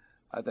movement.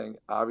 I think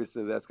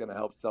obviously that's going to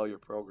help sell your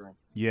program.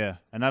 Yeah,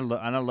 and I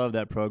love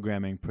that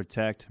programming: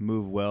 protect,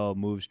 move well,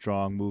 move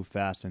strong, move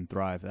fast, and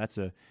thrive. That's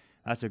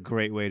a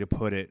great way to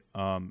put it.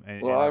 I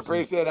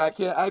appreciate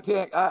it.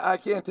 I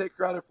can't take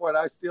credit for it.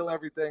 I steal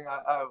everything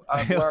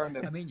I've learned.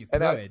 And, I mean, you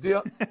could. I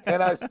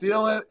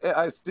steal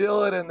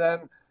it, and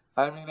then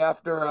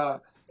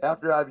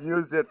after I've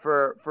used it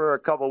for a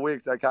couple of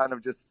weeks, I kind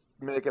of just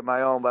make it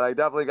my own. But I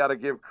definitely got to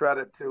give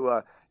credit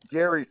to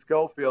Gary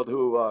Schofield,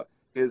 who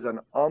is an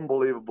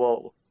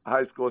unbelievable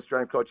high school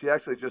strength coach. He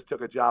actually just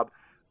took a job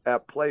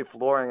at Play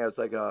Flooring as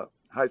like a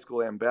high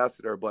school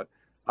ambassador. But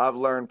I've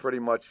learned pretty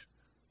much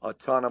a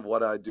ton of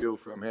what I do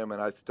from him,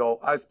 and I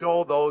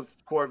stole those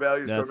core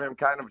values from him.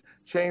 Kind of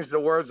changed the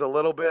words a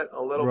little bit,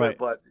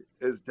 but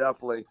is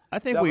definitely. I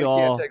think we all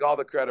can't take all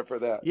the credit for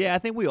that. Yeah, I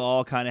think we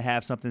all kind of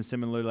have something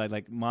similar.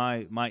 Like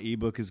my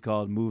ebook is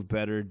called "Move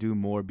Better, Do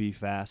More, Be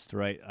Fast."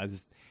 Right?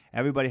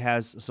 Everybody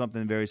has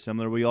something very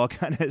similar. We all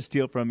kind of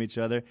steal from each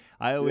other.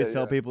 I always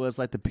tell people it's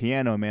like the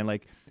piano, man.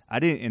 Like, I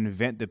didn't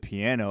invent the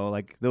piano.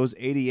 Like, those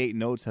 88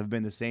 notes have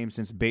been the same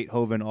since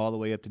Beethoven all the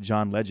way up to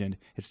John Legend.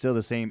 It's still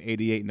the same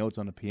 88 notes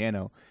on the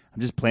piano. I'm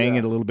just playing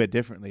it a little bit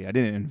differently. I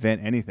didn't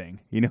invent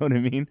anything. You know what I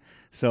mean?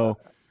 So,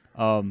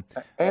 and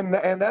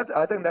that's,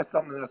 I think that's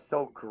something that's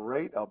so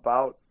great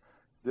about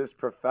this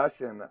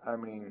profession. I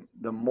mean,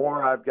 the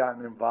more I've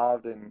gotten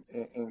involved in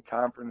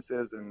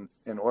conferences and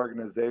in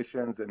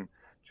organizations and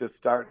just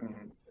starting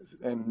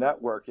and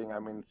networking, I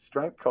mean,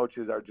 strength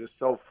coaches are just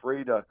so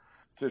free to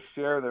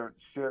share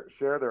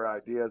their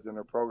ideas and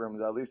their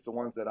programs. At least the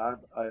ones that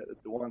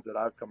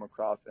I've come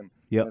across,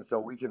 and so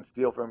we can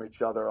steal from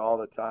each other all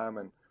the time.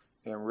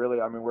 And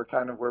really, I mean,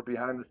 we're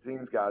behind the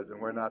scenes guys,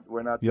 and we're not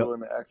doing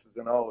the X's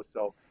and O's.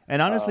 So,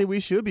 and honestly, we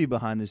should be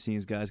behind the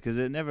scenes guys, because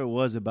it never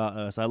was about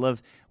us.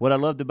 What I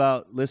loved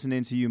about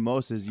listening to you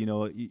most is,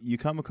 you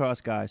come across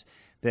guys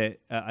that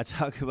I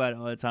talk about it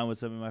all the time with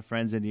some of my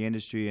friends in the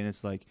industry, and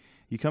it's like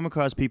you come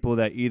across people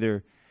that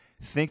either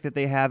think that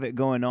they have it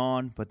going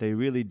on, but they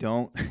really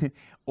don't,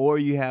 or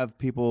you have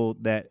people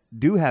that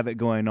do have it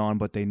going on,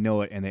 but they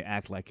know it and they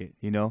act like it,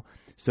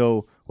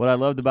 So what I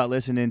loved about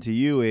listening to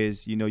you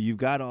is, you've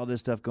got all this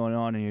stuff going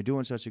on and you're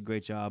doing such a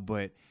great job,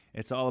 but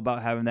it's all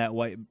about having that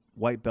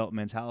white belt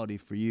mentality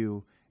for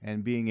you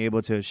and being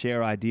able to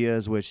share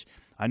ideas, which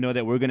I know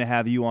that we're going to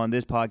have you on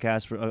this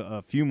podcast for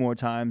a few more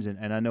times.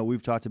 And I know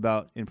we've talked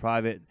about in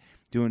private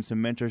doing some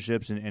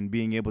mentorships and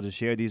being able to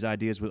share these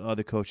ideas with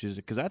other coaches,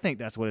 because I think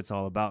that's what it's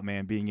all about,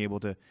 man, being able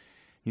to,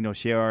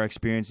 share our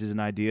experiences and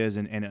ideas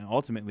and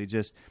ultimately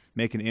just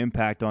make an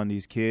impact on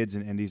these kids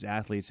and these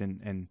athletes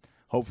and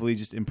hopefully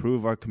just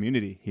improve our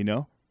community,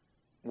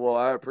 Well,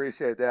 I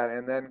appreciate that.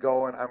 And then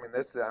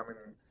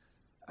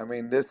I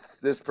mean,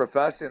 this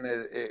profession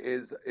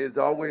is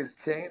always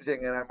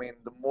changing, and I mean,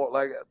 the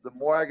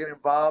more I get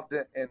involved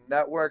in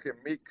network and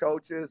meet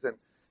coaches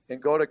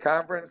and go to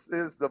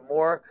conferences, the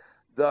more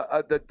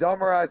the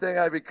dumber I think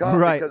I become,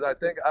 Right. because I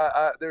think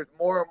there's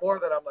more and more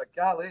that I'm like,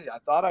 golly, I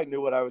thought I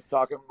knew what I was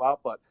talking about,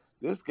 but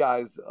this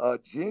guy's a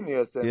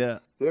genius, and Yeah.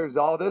 there's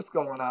all this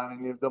going on,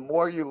 and the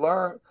more you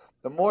learn,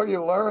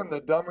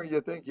 the dumber you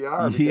think you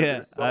are, because Yeah.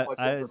 there's so much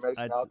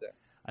information out there.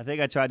 I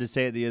think I tried to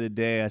say it the other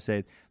day. I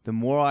said, the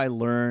more I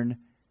learn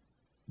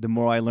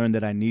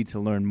that I need to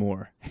learn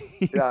more.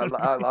 Yeah,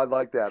 I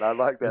like that. I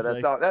like that.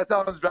 That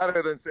sounds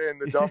better than saying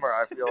the dumber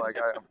I feel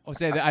like I am. I'll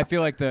say that I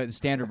feel like the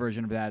standard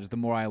version of that is the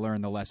more I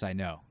learn, the less I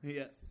know.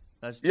 Yeah,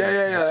 that's true.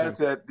 Yeah.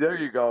 That's it. There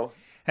you go.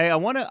 Hey, I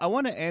want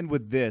to end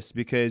with this,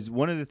 because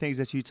one of the things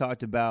that you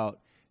talked about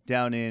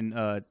down in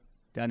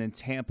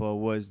Tampa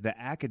was the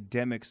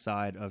academic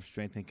side of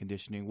strength and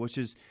conditioning, which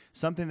is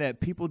something that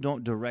people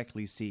don't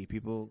directly see.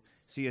 People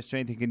see a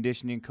strength and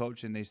conditioning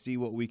coach and they see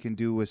what we can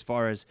do as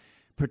far as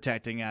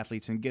protecting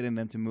athletes and getting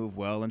them to move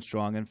well and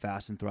strong and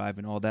fast and thrive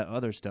and all that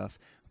other stuff.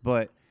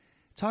 But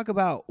talk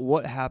about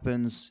what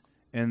happens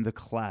in the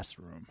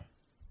classroom.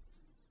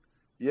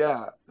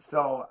 Yeah.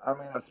 So, I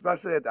mean,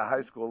 especially at the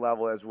high school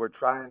level, as we're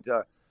trying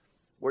to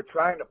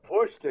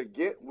push to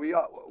get, we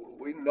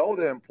know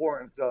the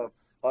importance of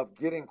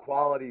getting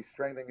quality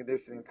strength and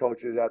conditioning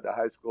coaches at the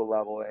high school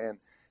level, and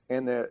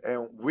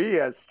we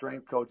as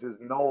strength coaches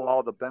know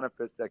all the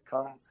benefits that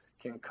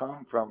can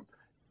come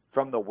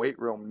from the weight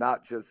room,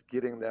 not just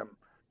getting them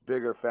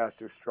bigger,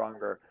 faster,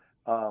 stronger.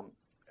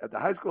 At the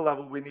high school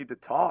level, we need to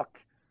talk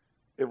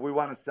if we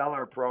want to sell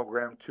our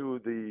program to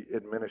the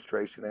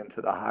administration and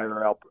to the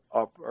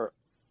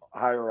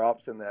higher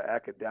ups in the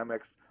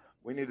academics.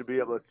 We need to be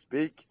able to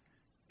speak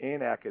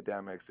in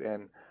academics,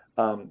 and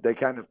they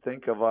kind of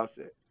think of us.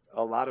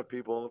 A lot of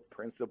people,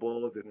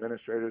 principals,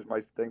 administrators,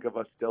 might think of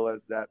us still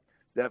as that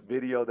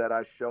video that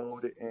I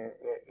showed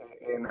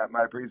in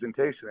my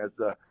presentation as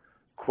the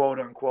quote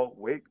unquote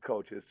weight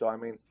coaches. So I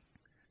mean,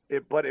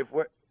 but if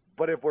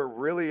we're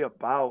really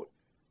about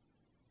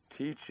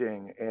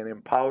teaching and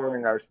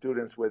empowering our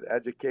students with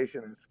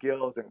education and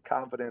skills and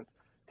confidence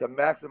to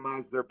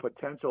maximize their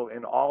potential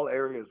in all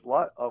areas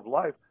of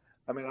life,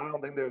 I mean, I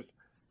don't think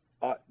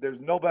there's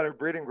no better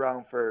breeding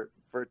ground for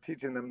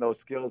teaching them those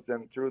skills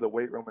than through the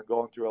weight room and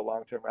going through a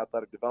long-term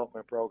athletic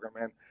development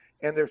program.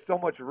 And there's so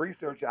much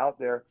research out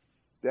there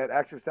that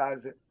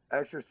exercise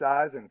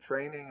and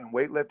training and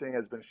weightlifting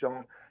has been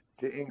shown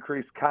to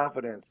increase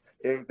confidence.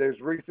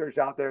 There's research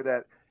out there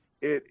that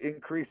it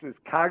increases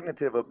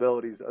cognitive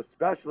abilities,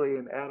 especially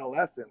in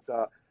adolescence.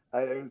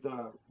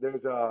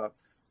 There's a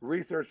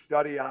research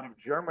study out of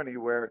Germany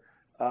where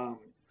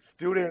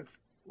students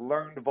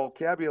learned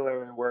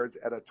vocabulary words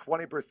at a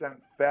 20%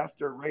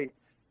 faster rate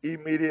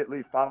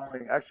immediately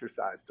following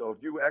exercise. So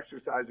if you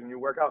exercise and you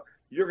work out,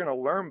 you're going to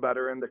learn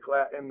better in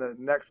the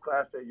next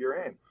class that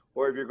you're in.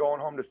 Or if you're going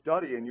home to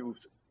study and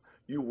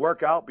you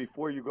work out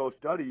before you go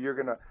study, you're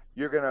gonna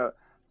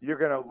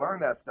learn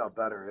that stuff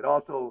better. It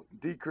also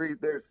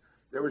decreased.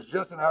 There was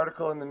just an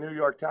article in the New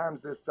York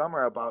Times this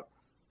summer about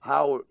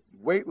how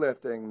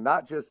weightlifting,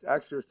 not just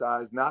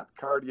exercise, not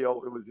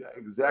cardio, it was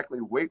exactly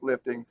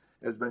weightlifting,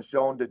 has been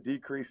shown to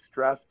decrease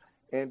stress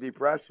and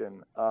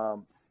depression.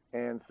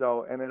 And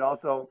it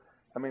also,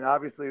 I mean,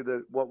 obviously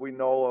what we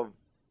know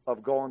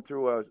of going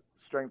through a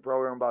strength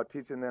program about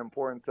teaching the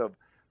importance of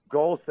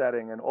goal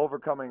setting and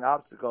overcoming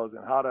obstacles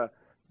and how to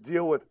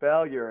deal with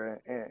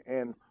failure.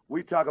 And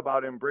we talk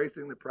about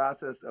embracing the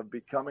process of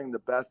becoming the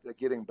best at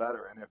getting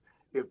better. And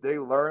if they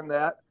learn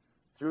that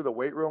through the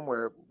weight room,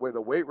 where the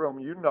weight room,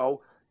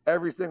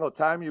 every single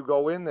time you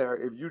go in there,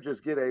 if you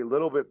just get a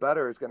little bit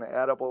better, it's going to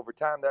add up over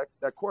time.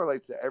 That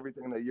correlates to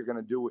everything that you're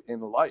going to do in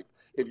life.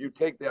 If you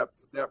take that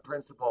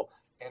principle,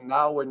 and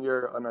now when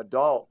you're an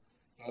adult,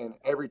 and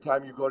every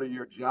time you go to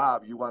your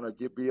job, you want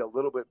to be a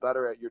little bit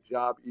better at your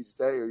job each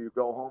day, or you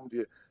go home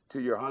to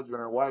your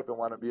husband or wife and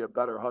want to be a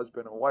better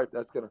husband and wife,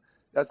 that's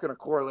gonna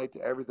correlate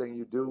to everything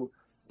you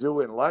do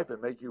in life and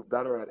make you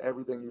better at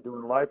everything you do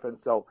in life. And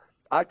so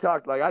I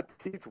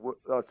teach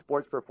a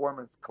sports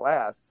performance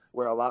class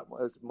where a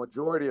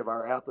majority of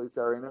our athletes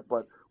are in it,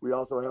 but we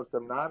also have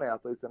some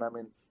non-athletes. And I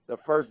mean, the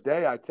first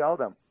day I tell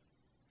them,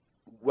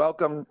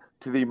 welcome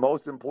to the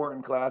most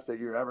important class that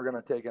you're ever going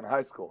to take in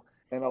high school.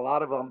 And a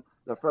lot of them,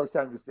 the first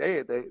time you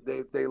say it,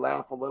 they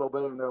laugh a little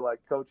bit and they're like,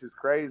 coach is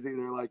crazy.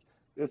 They're like,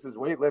 this is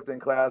weightlifting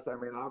class. I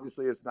mean,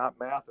 obviously it's not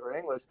math or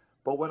English,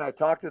 but when I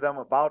talk to them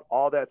about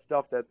all that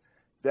stuff,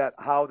 that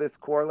how this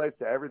correlates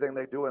to everything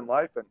they do in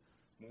life, and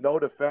no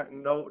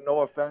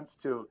offense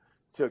to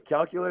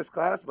calculus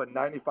class, but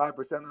 95%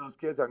 of those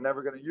kids are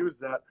never going to use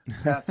that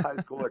past high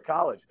school or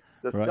college.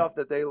 The Right. stuff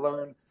that they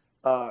learn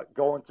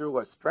going through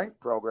a strength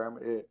program,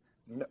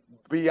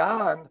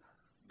 beyond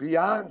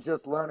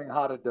just learning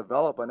how to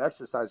develop an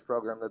exercise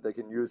program that they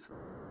can use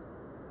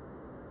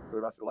for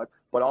the rest of their life,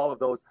 but all of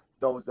those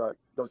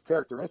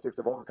characteristics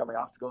of overcoming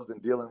obstacles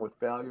and dealing with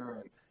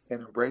failure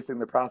and embracing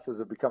the process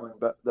of becoming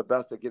the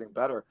best at getting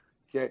better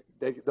they're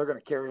going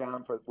to carry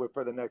on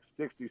for the next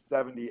 60,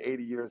 70,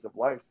 80 years of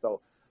life.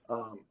 So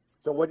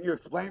when you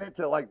explain it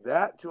to like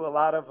that to a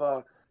lot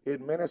of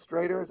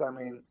administrators, I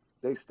mean,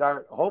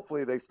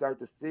 hopefully they start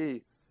to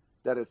see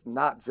that it's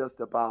not just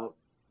about,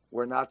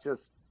 we're not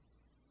just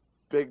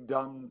big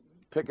dumb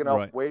picking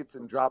up weights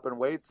and dropping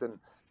weights, and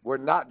we're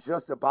not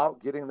just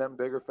about getting them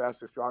bigger,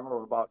 faster, stronger.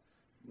 We're about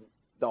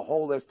the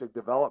holistic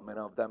development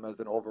of them as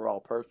an overall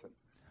person.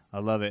 I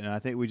love it, and I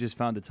think we just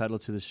found the title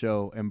to the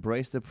show,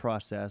 Embrace the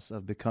Process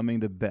of Becoming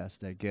the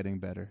Best at Getting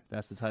Better.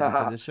 That's the title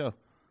to this show.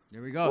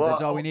 There we go. Well,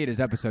 that's all we need is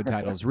episode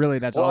titles. Really,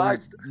 that's all we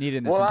need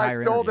in this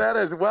entire interview. Well, I stole that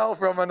as well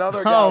from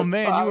another guy. Oh,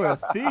 man, you were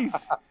a thief.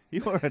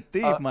 You were a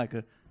thief,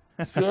 Micah.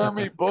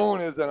 Jeremy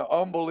Boone is an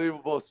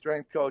unbelievable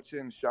strength coach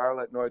in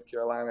Charlotte, North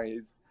Carolina.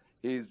 He's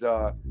in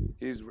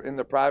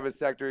the private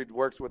sector. He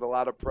works with a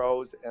lot of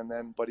pros,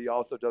 but he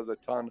also does a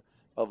ton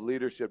of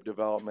leadership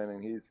development,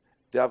 and he's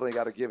definitely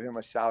got to give him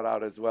a shout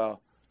out as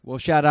well. We'll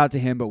shout out to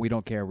him, but we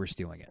don't care. We're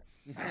stealing it.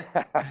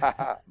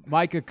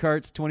 Micah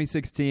Kurtz,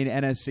 2016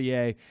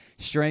 NSCA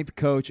Strength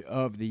Coach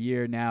of the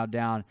Year, now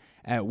down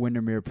at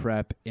Windermere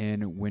Prep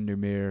in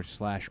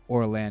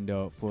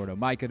Windermere/Orlando, Florida.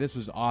 Micah, this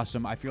was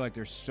awesome. I feel like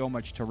there's so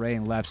much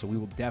terrain left, so we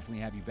will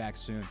definitely have you back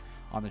soon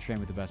on the Train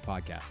with the Best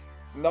podcast.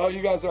 No,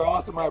 you guys are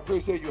awesome. I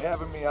appreciate you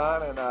having me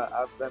on, and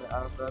I've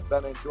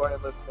been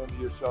enjoying listening to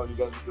your show. You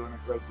guys are doing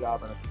a great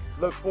job, and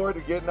I look forward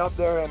to getting up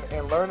there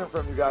and learning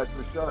from you guys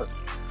for sure.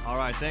 All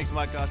right. Thanks,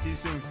 Mike. I'll see you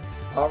soon.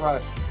 All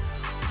right.